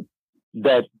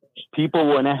that people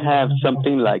want to have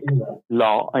something like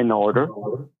law and order,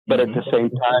 but at the same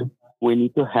time, we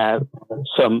need to have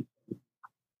some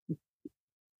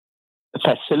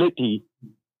facility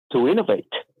to innovate.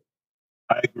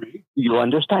 I agree. You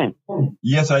understand?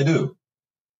 Yes, I do.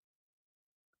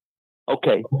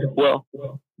 Okay. Well,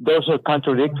 those are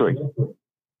contradictory.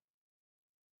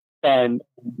 And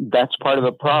that's part of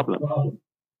the problem.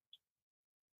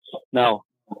 Now,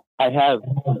 I have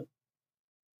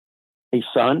a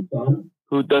son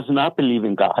who does not believe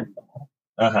in God.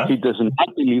 Uh-huh. He does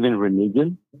not believe in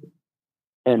religion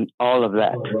and all of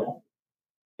that.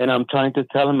 And I'm trying to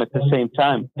tell him at the same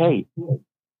time, hey,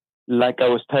 like I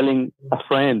was telling a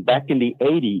friend back in the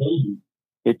 80s,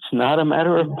 it's not a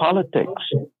matter of politics.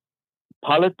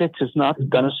 Politics is not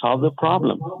going to solve the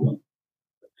problem.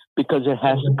 because it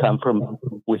has to come from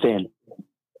within.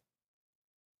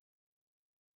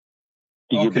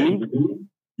 Do you believe?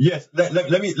 Yes.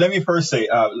 Let me first say,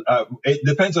 it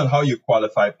depends on how you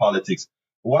qualify politics.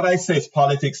 What I say is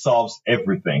politics solves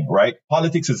everything, right?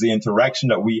 Politics is the interaction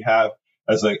that we have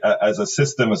as a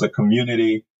system, as a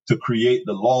community, to create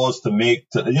the laws,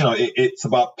 it's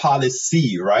about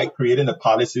policy, right? Creating the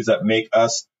policies that make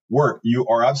us work. You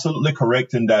are absolutely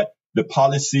correct in that the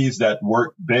policies that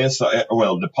work best,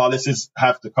 the policies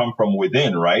have to come from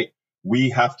within, right? We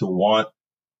have to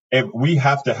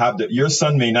have your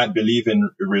son may not believe in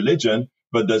religion,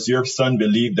 but does your son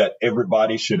believe that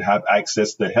everybody should have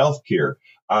access to health care?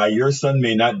 Your son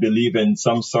may not believe in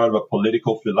some sort of a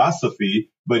political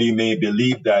philosophy, but he may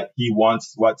believe that he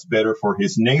wants what's better for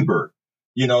his neighbor.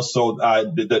 So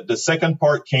the second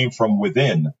part came from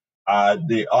within.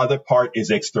 The other part is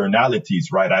externalities,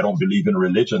 right? I don't believe in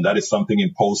religion. That is something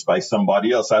imposed by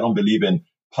somebody else. I don't believe in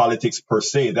politics per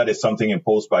se. That is something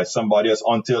imposed by somebody else,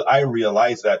 until I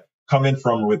realize that coming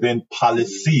from within,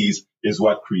 policies is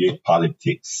what create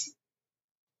politics.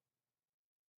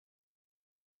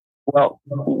 Well,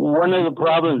 one of the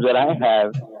problems that I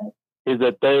have is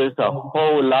that there is a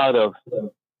whole lot of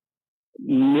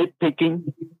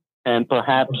nitpicking and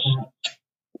perhaps,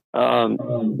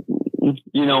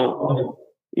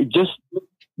 just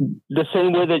the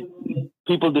same way that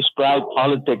people describe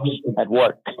politics at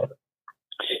work,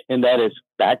 and that is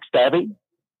backstabbing.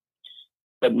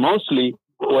 But mostly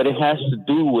what it has to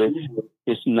do with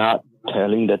is not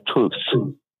telling the truth.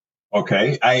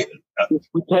 Okay.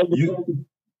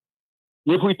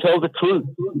 If we tell the truth,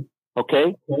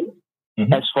 okay,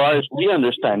 as far as we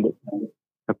understand it,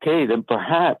 okay, then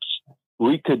perhaps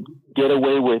we could get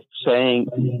away with saying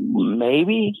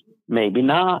maybe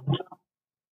not.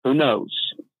 Who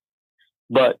knows?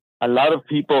 But a lot of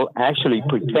people actually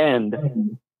pretend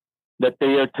that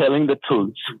they are telling the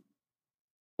truth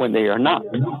when they are not,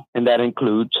 and that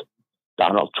includes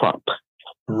Donald Trump.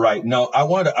 Right. Now, I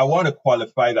want to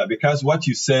qualify that, because what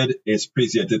you said is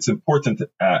prescient. It's important.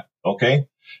 Okay.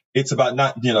 It's about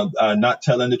not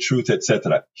telling the truth,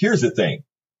 etc. Here's the thing.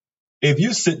 If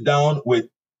you sit down with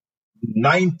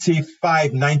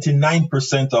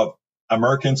 99% of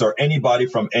Americans or anybody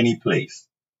from any place,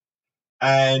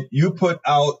 and you put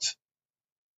out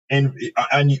and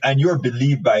you're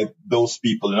believed by those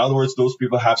people. In other words, those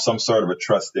people have some sort of a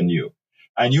trust in you.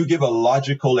 And you give a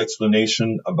logical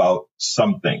explanation about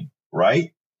something,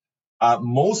 right?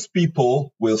 Most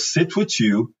people will sit with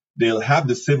you. They'll have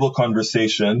the civil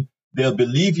conversation. They'll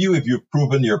believe you if you've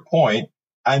proven your point,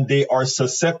 and they are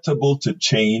susceptible to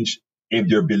change if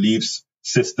their beliefs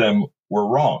system were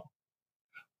wrong.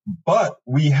 But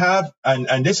we have,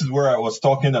 and this is where I was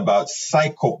talking about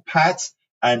psychopaths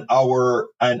and our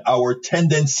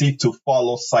tendency to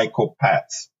follow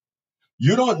psychopaths.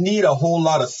 You don't need a whole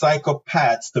lot of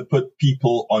psychopaths to put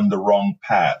people on the wrong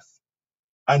path.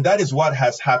 And that is what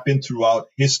has happened throughout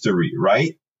history,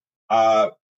 right?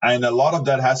 And a lot of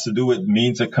that has to do with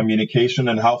means of communication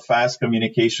and how fast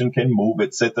communication can move,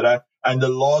 etc. And the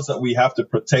laws that we have to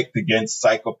protect against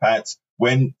psychopaths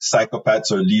when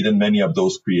psychopaths are leading many of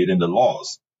those creating the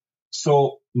laws.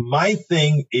 So my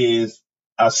thing is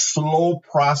a slow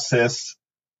process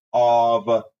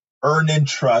of earning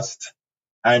trust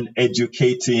and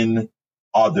educating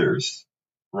others,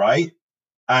 right?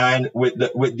 And with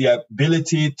the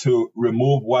ability to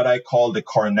remove what I call the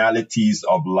carnalities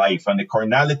of life. And the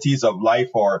carnalities of life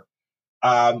are,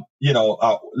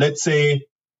 let's say,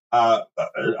 I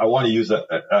want to use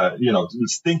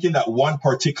thinking that one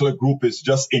particular group is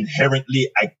just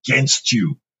inherently against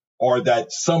you, or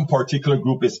that some particular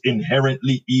group is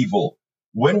inherently evil.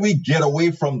 When we get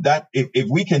away from that, if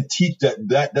we can teach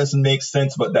that doesn't make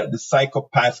sense, but that the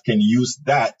psychopath can use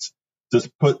that to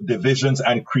put divisions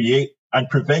and create and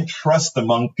prevent trust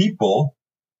among people,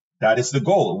 that is the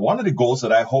goal. One of the goals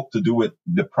that I hope to do with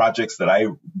the projects that I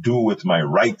do with my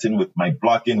writing, with my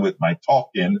blogging, with my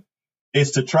talking,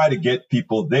 is to try to get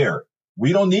people there.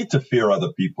 We don't need to fear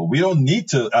other people. We don't need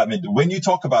to, when you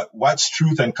talk about what's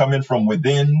truth and coming from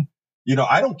within,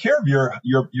 I don't care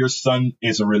if your son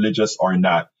is a religious or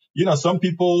not. Some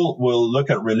people will look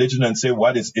at religion and say,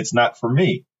 it's not for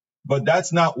me. But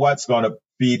that's not what's going to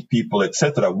feed people,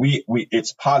 etc.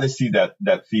 It's policy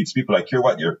that feeds people. I care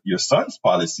what your son's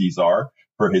policies are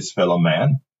for his fellow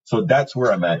man. So that's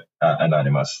where I'm at,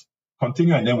 Anonymous.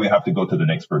 Continue, and then we have to go to the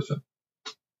next person.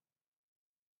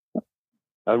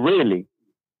 Really?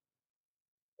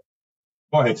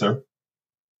 Go ahead, sir.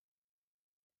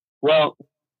 Well,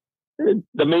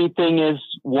 the main thing is,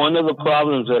 one of the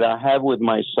problems that I have with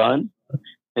my son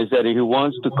is that he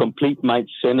wants to complete my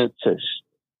sentences.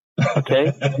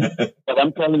 Okay? But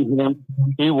I'm telling him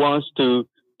he wants to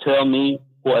tell me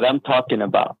what I'm talking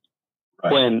about.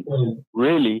 Right. When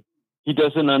really he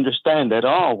doesn't understand at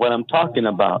all what I'm talking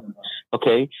about.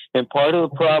 Okay? And part of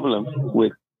the problem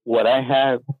with what I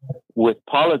have with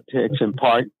politics in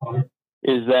part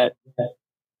is that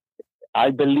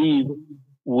I believe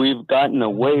we've gotten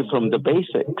away from the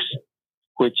basics,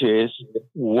 which is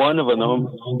one of them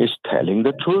is telling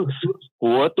the truth.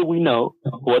 What do we know?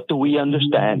 What do we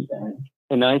understand?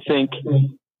 And I think,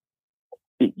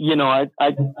 I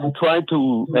try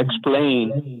to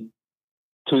explain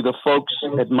to the folks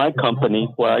at my company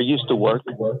where I used to work,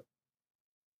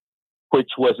 which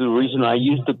was the reason I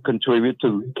used to contribute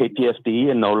to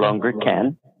KPFD and no longer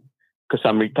can because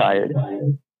I'm retired.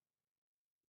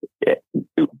 It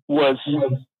was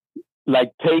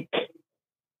like take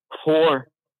four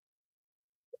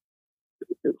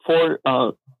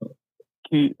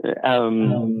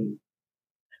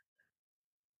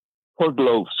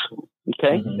globes,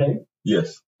 okay? Mm-hmm.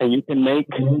 Yes. And you can make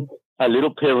a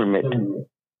little pyramid,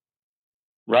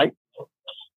 right?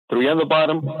 3 on the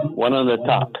bottom, 1 on the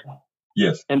top.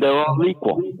 Yes. And they're all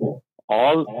equal,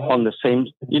 all on the same,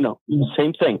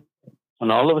 same thing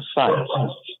on all of the sides.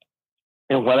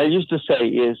 And what I used to say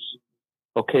is,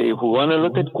 okay, if we want to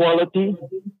look at quality,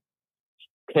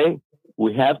 okay,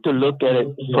 we have to look at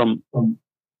it from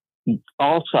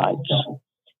all sides.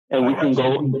 And we can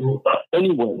go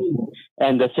anywhere.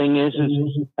 And the thing is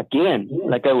again,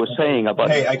 like I was saying about...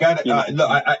 Hey, I got it. Look,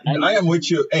 I am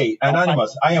with you. Hey,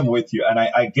 Anonymous, I am with you. And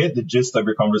I get the gist of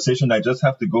your conversation. I just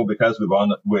have to go because we've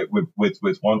on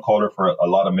with one caller for a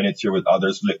lot of minutes here with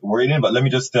others waiting. But let me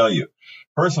just tell you,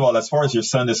 first of all, as far as your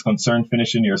son is concerned,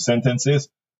 finishing your sentences,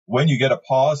 when you get a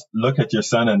pause, look at your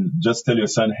son and just tell your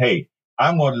son, hey,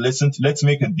 I'm going to listen to, let's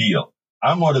make a deal.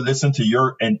 I'm going to listen to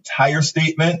your entire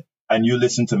statement and you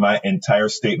listen to my entire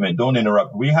statement. Don't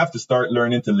interrupt. We have to start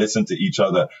learning to listen to each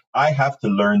other. I have to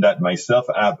learn that myself.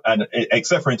 And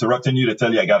except for interrupting you to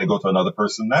tell you I got to go to another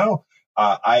person now,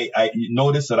 I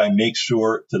notice that I make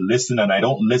sure to listen, and I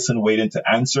don't listen waiting to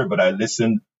answer, but I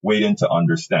listen waiting to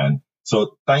understand.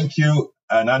 So thank you,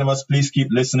 Anonymous. Please keep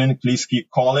listening. Please keep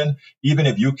calling. Even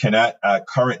if you cannot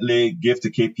currently give to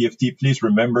KPFT, please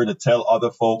remember to tell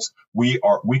other folks we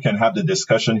can have the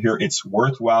discussion here. It's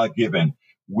worthwhile giving.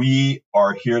 We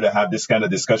are here to have this kind of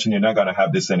discussion. You're not going to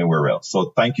have this anywhere else.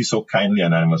 So thank you so kindly,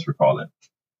 Anonymous, for calling.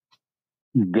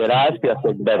 Gracias,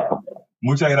 Egberto.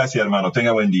 Muchas gracias, hermano.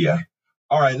 Tenga buen día.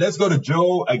 All right, let's go to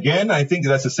Joe again. I think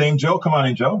that's the same Joe. Come on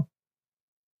in, Joe.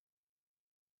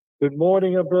 Good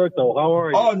morning, Alberto. How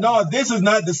are you? Oh, no, this is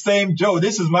not the same Joe.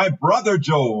 This is my brother,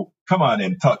 Joe. Come on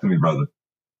in. Talk to me, brother.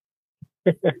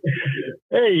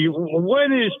 Hey,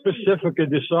 when is Pacifica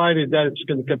decided that it's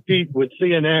going to compete with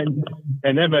CNN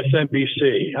and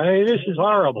MSNBC? I mean, this is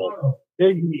horrible.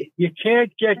 You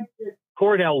can't get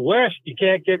Cornel West. You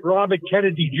can't get Robert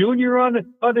Kennedy Jr. on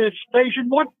the station.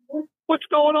 What's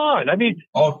going on? I mean,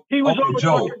 he was okay,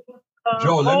 Joe.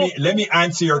 Joe, let me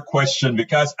answer your question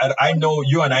because I know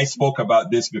you and I spoke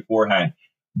about this beforehand.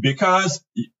 Because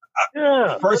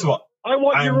first of all, I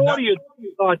want your audience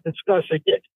to start discussing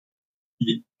it.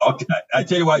 Okay, I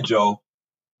tell you what, Joe,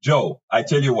 I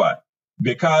tell you what,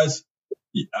 because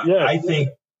I think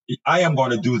I am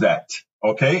going to do that.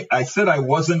 Okay. I said I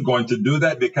wasn't going to do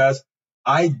that because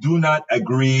I do not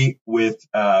agree with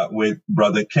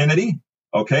Brother Kennedy.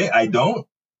 Okay. I don't.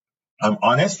 I'm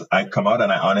honest. I come out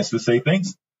and I honestly say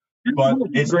things, but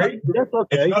it's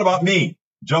not about me,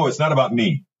 Joe. It's not about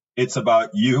me. It's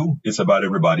about you. It's about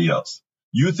everybody else.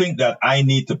 You think that I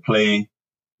need to play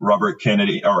Robert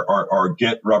Kennedy or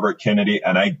get Robert Kennedy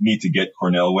and I need to get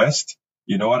Cornel West.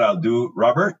 You know what I'll do,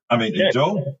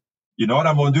 Joe? You know what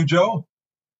I'm going to do, Joe?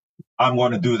 I'm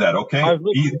going to do that, okay?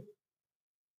 Is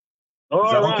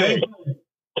that okay?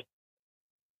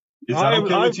 Is that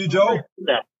okay with you, Joe?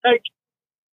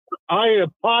 I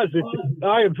am positive.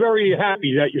 I am very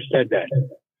happy that you said that.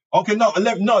 Okay,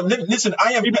 listen,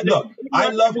 I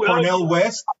love Cornel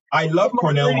West. I love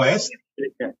Cornel West.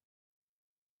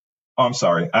 Oh, I'm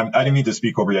sorry. I didn't mean to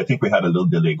speak over you. I think we had a little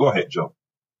delay. Go ahead, Joe.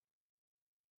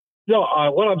 No,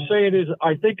 what I'm saying is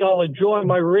I think I'll enjoy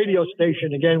my radio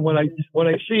station again when I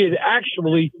see it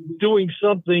actually doing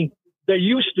something they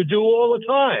used to do all the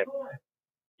time.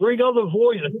 Bring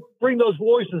those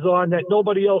voices on that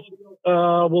nobody else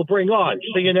will bring on.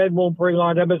 CNN won't bring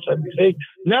on MSNBC.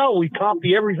 Now we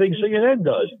copy everything CNN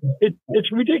does.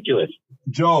 It's ridiculous.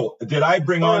 Joe, did I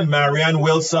bring on Marianne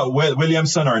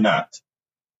Williamson or not?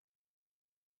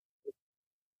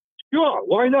 Sure,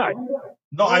 why not?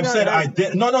 No, I said I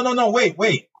did. No.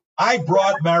 Wait. I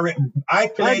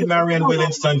played Marianne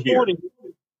Williamson here.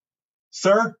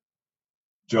 Sir,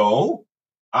 Joe,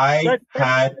 I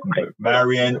had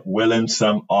Marianne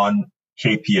Williamson on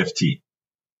KPFT.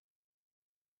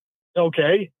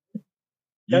 Okay.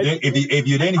 If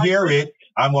you didn't hear it,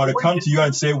 I'm going to come to you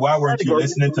and say, why weren't you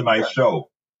listening to my show?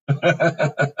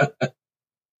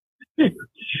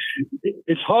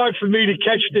 It's hard for me to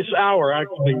catch this hour,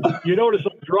 actually. You notice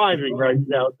I'm driving right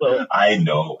now. So I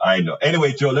know.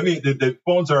 Anyway, Joe, the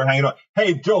phones are hanging on.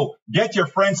 Hey, Joe, get your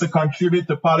friends to contribute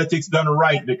to Politics Done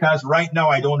Right, because right now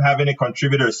I don't have any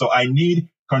contributors. So I need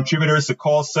contributors to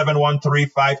call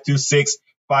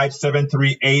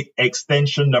 713-526-5738,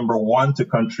 extension number 1 to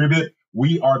contribute.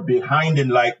 We are behind in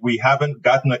life. We haven't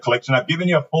gotten a collection. I've given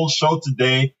you a full show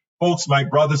today. Folks, my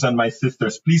brothers and my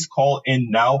sisters, please call in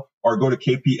now or go to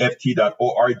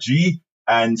kpft.org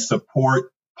and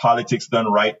support Politics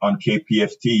Done Right on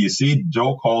KPFT. You see,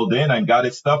 Joe called in and got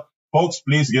his stuff. Folks,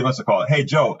 please give us a call. Hey,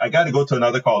 Joe, I got to go to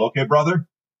another call. Okay, brother?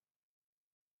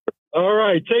 All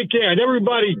right. Take care. And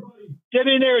everybody, get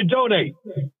in there and donate.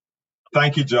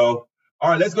 Thank you, Joe.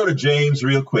 All right, let's go to James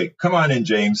real quick. Come on in,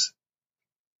 James.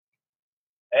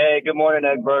 Hey, good morning,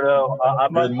 Egberto.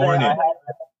 Good morning.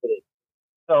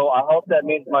 So I hope that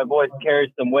means my voice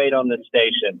carries some weight on this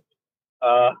station.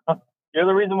 You're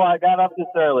the reason why I got up this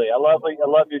early. I love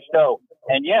your show.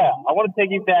 And yeah, I want to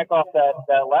piggyback off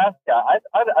that last guy.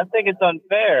 I think it's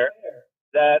unfair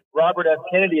that Robert F.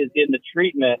 Kennedy is getting the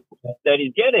treatment that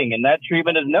he's getting, and that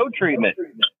treatment is no treatment,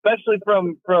 especially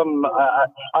from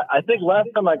I think last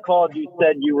time I called, you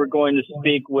said you were going to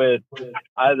speak with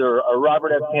either a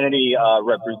Robert F. Kennedy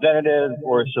representative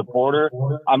or a supporter.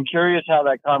 I'm curious how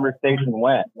that conversation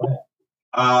went.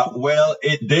 Well,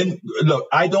 it didn't. Look,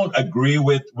 I don't agree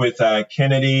with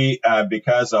Kennedy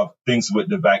because of things with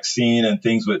the vaccine and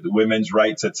things with women's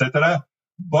rights, etc.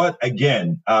 But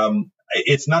again,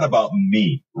 it's not about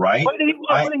me, right? What did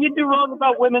he do wrong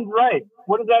about women's rights?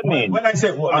 What does that mean? When I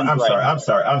say, well, I'm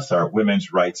sorry,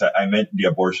 women's rights, I meant the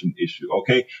abortion issue,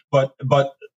 okay? But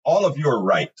all of you are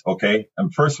right, okay?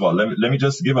 And first of all, let me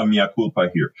just give a mea culpa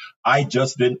here. I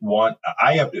just didn't want,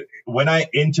 when I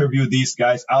interview these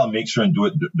guys, I'll make sure and do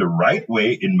it the right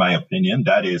way, in my opinion.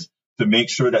 That is to make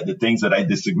sure that the things that I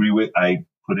disagree with, I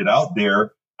put it out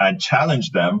there and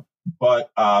challenge them. But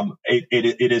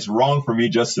it is wrong for me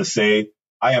just to say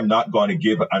I am not going to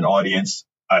give an audience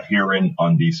a hearing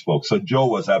on these folks. So Joe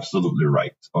was absolutely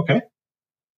right. Okay.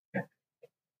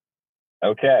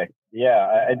 Okay.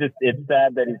 Yeah. It's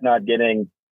sad that he's not getting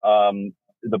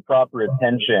the proper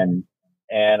attention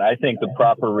and I think the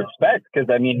proper respect,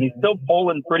 because I mean he's still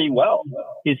polling pretty well.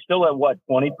 He's still at what,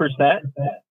 20%?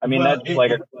 I mean, well, that's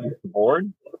like a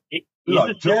board.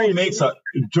 Look, Joe makes an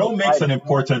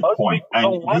important point,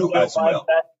 and you as well.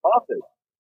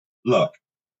 Look,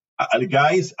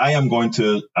 guys, I'm going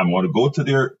to go to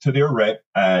their rep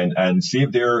and see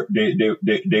if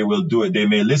they will do it. They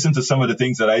may listen to some of the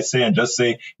things that I say and just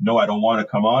say, no, I don't want to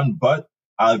come on, but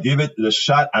I'll give it the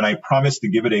shot, and I promise to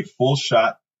give it a full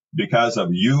shot because of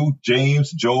you,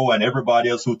 James, Joe, and everybody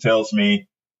else who tells me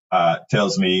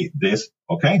this.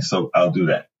 Okay, so I'll do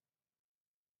that.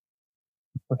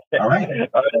 All right.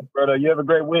 All right, brother. You have a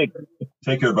great week.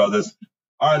 Take care, brothers.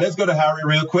 All right, let's go to Harry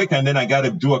real quick, and then I got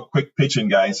to do a quick pitching,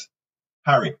 guys.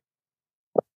 Harry.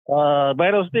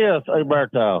 Buenos dias,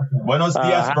 Alberto. Buenos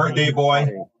dias, birthday boy.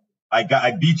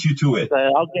 I beat you to it.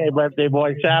 Okay, birthday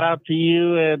boy. Shout out to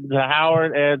you and to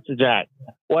Howard and to Jack.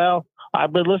 Well,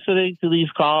 I've been listening to these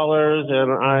callers, and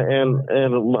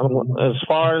as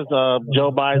far as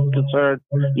Joe Biden's concerned,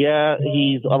 yeah,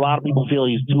 a lot of people feel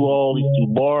he's too old, he's too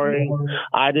boring.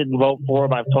 I didn't vote for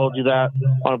him. I've told you that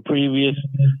on previous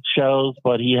shows,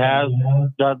 but he has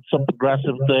done some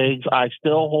progressive things. I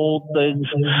still hold things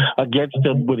against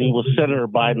him when he was Senator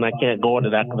Biden. I can't go into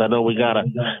that because I know you gotta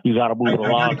move it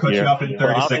along. I cut you off in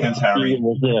 30 seconds, Harry.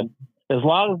 As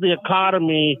long as if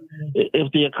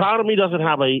the economy doesn't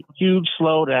have a huge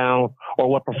slowdown, or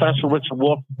what Professor Richard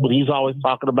Wolff, when he's always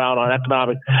talking about on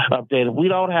economic update, if we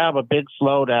don't have a big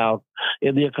slowdown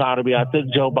in the economy, I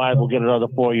think Joe Biden will get another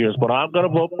 4 years. But I'm going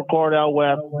to vote for Cornel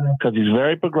West because he's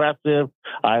very progressive.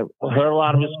 I heard a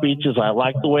lot of his speeches. I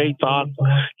like the way he talks.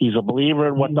 He's a believer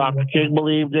in what Dr. King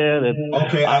believed in. And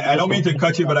okay, I don't mean to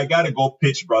cut you, but I got to go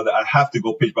pitch, brother. I have to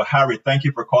go pitch. But Harry, thank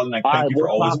you for calling, and thank you for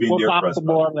always being there for us.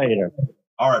 We'll talk more later.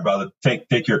 All right, brother. Take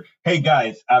care. Hey,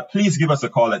 guys, please give us a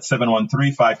call at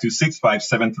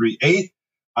 713-526-5738.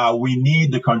 We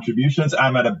need the contributions.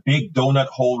 I'm at a big donut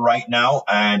hole right now,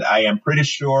 and I am pretty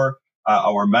sure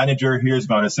our manager here is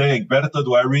going to say, Egberto,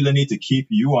 do I really need to keep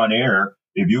you on air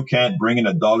if you can't bring in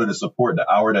 $1 to support the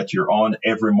hour that you're on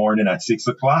every morning at 6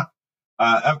 o'clock?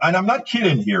 And I'm not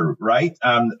kidding here, right?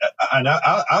 And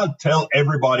I'll tell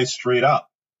everybody straight up.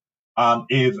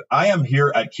 If I am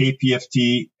here at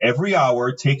KPFT every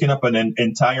hour, taking up an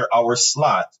entire hour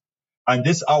slot, and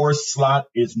this hour slot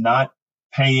is not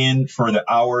paying for the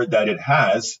hour that it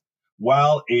has,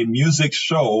 while a music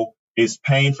show is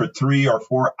paying for 3 or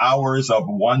 4 hours of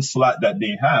one slot that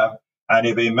they have. And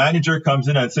if a manager comes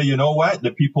in and say, you know what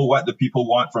the people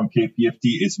want from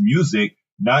KPFT is music,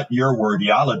 not your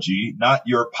wordiology, not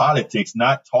your politics,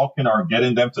 not talking or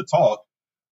getting them to talk.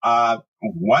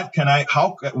 What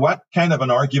kind of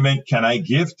an argument can I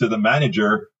give to the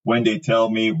manager when they tell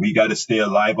me we got to stay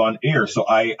alive on air? So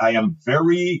I am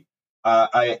very,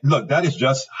 look, that is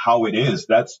just how it is.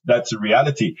 That's the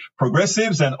reality.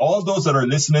 Progressives and all those that are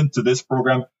listening to this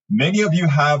program, many of you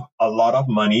have a lot of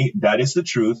money. That is the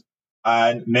truth.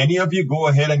 And many of you go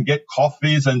ahead and get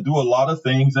coffees and do a lot of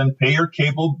things and pay your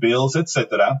cable bills,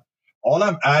 etc. All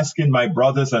I'm asking my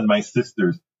brothers and my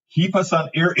sisters, keep us on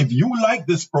air. If you like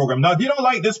this program, now, if you don't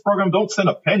like this program, don't send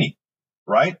a penny,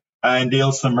 right? And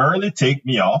they'll summarily take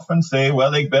me off and say,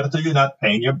 well, Egberto, you're not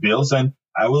paying your bills. And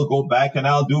I will go back and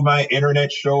I'll do my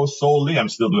internet show solely. I'm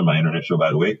still doing my internet show,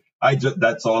 by the way.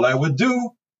 That's all I would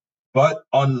do. But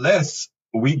unless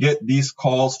we get these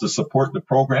calls to support the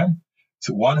program,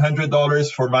 to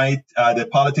 $100 for my the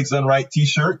Politics Done Right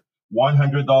t-shirt,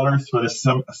 $100 for the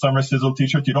Summer Sizzle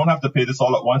t-shirt. You don't have to pay this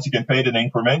all at once. You can pay it in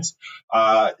increments.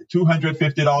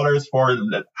 $250 for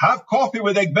have coffee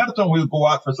with Egberto. We'll go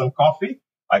out for some coffee.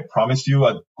 I promise you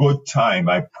a good time.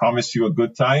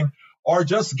 Or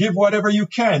just give whatever you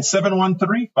can.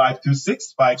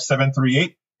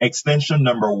 713-526-5738, extension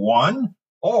number 1.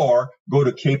 Or go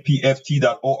to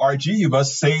kpft.org. You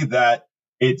must say that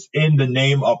it's in the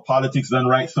name of Politics Done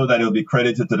Right so that it'll be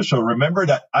credited to the show. Remember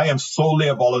that I am solely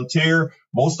a volunteer.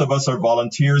 Most of us are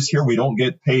volunteers here. We don't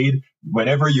get paid.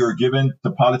 Whenever you're given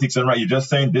to Politics Done Right, you're just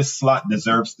saying this slot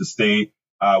deserves to stay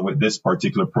with this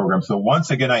particular program. So once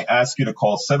again, I ask you to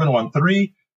call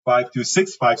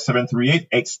 713-526-5738,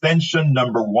 extension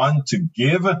number 1 to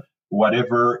give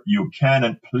whatever you can.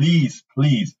 And please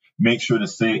make sure to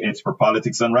say it's for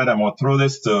Politics Done Right. I'm going to throw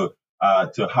this to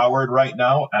Howard right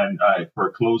now and for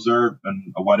a closer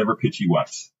and whatever pitch he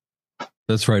wants.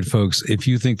 That's right, folks. If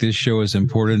you think this show is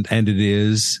important, and it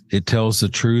is, it tells the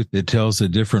truth, it tells a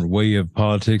different way of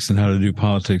politics and how to do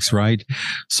politics right,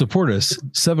 support us,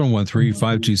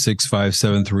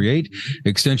 713-526-5738,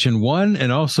 extension 1.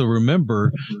 And also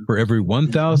remember, for every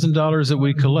 $1,000 that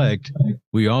we collect,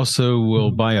 we also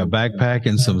will buy a backpack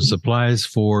and some supplies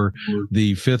for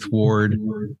the 5th Ward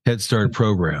Head Start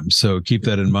program. So keep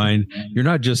that in mind. You're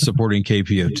not just supporting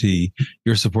KPFT,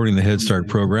 you're supporting the Head Start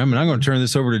program. And I'm going to turn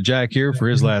this over to Jack here for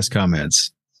his last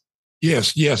comments.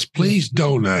 Yes, please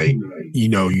donate. You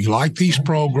know, you like these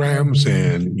programs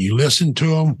and you listen to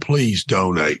them, please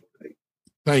donate.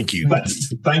 Thank you.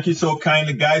 Thank you so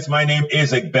kindly, guys. My name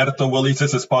is Egberto Willis.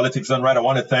 This is Politics Done Right. I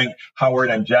want to thank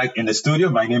Howard and Jack in the studio.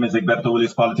 My name is Egberto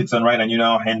Willis, Politics Done Right. And you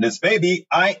know, and this baby,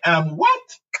 I am what?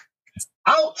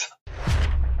 Out.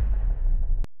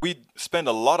 We spend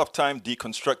a lot of time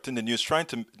deconstructing the news, trying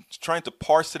to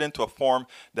parse it into a form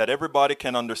that everybody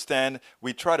can understand.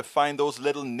 We try to find those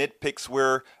little nitpicks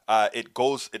where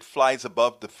it flies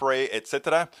above the fray,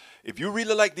 etc. If you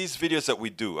really like these videos that we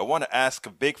do, I want to ask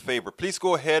a big favor. Please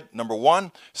go ahead. Number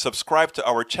 1, subscribe to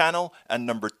our channel. And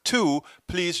number 2,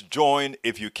 please join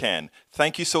if you can.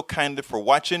 Thank you so kindly for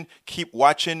watching. Keep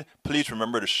watching. Please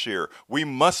remember to share. We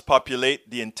must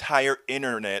populate the entire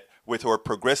internet with our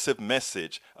progressive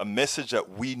message, a message that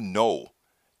we know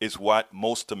is what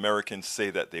most Americans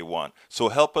say that they want. So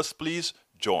help us, please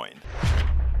join.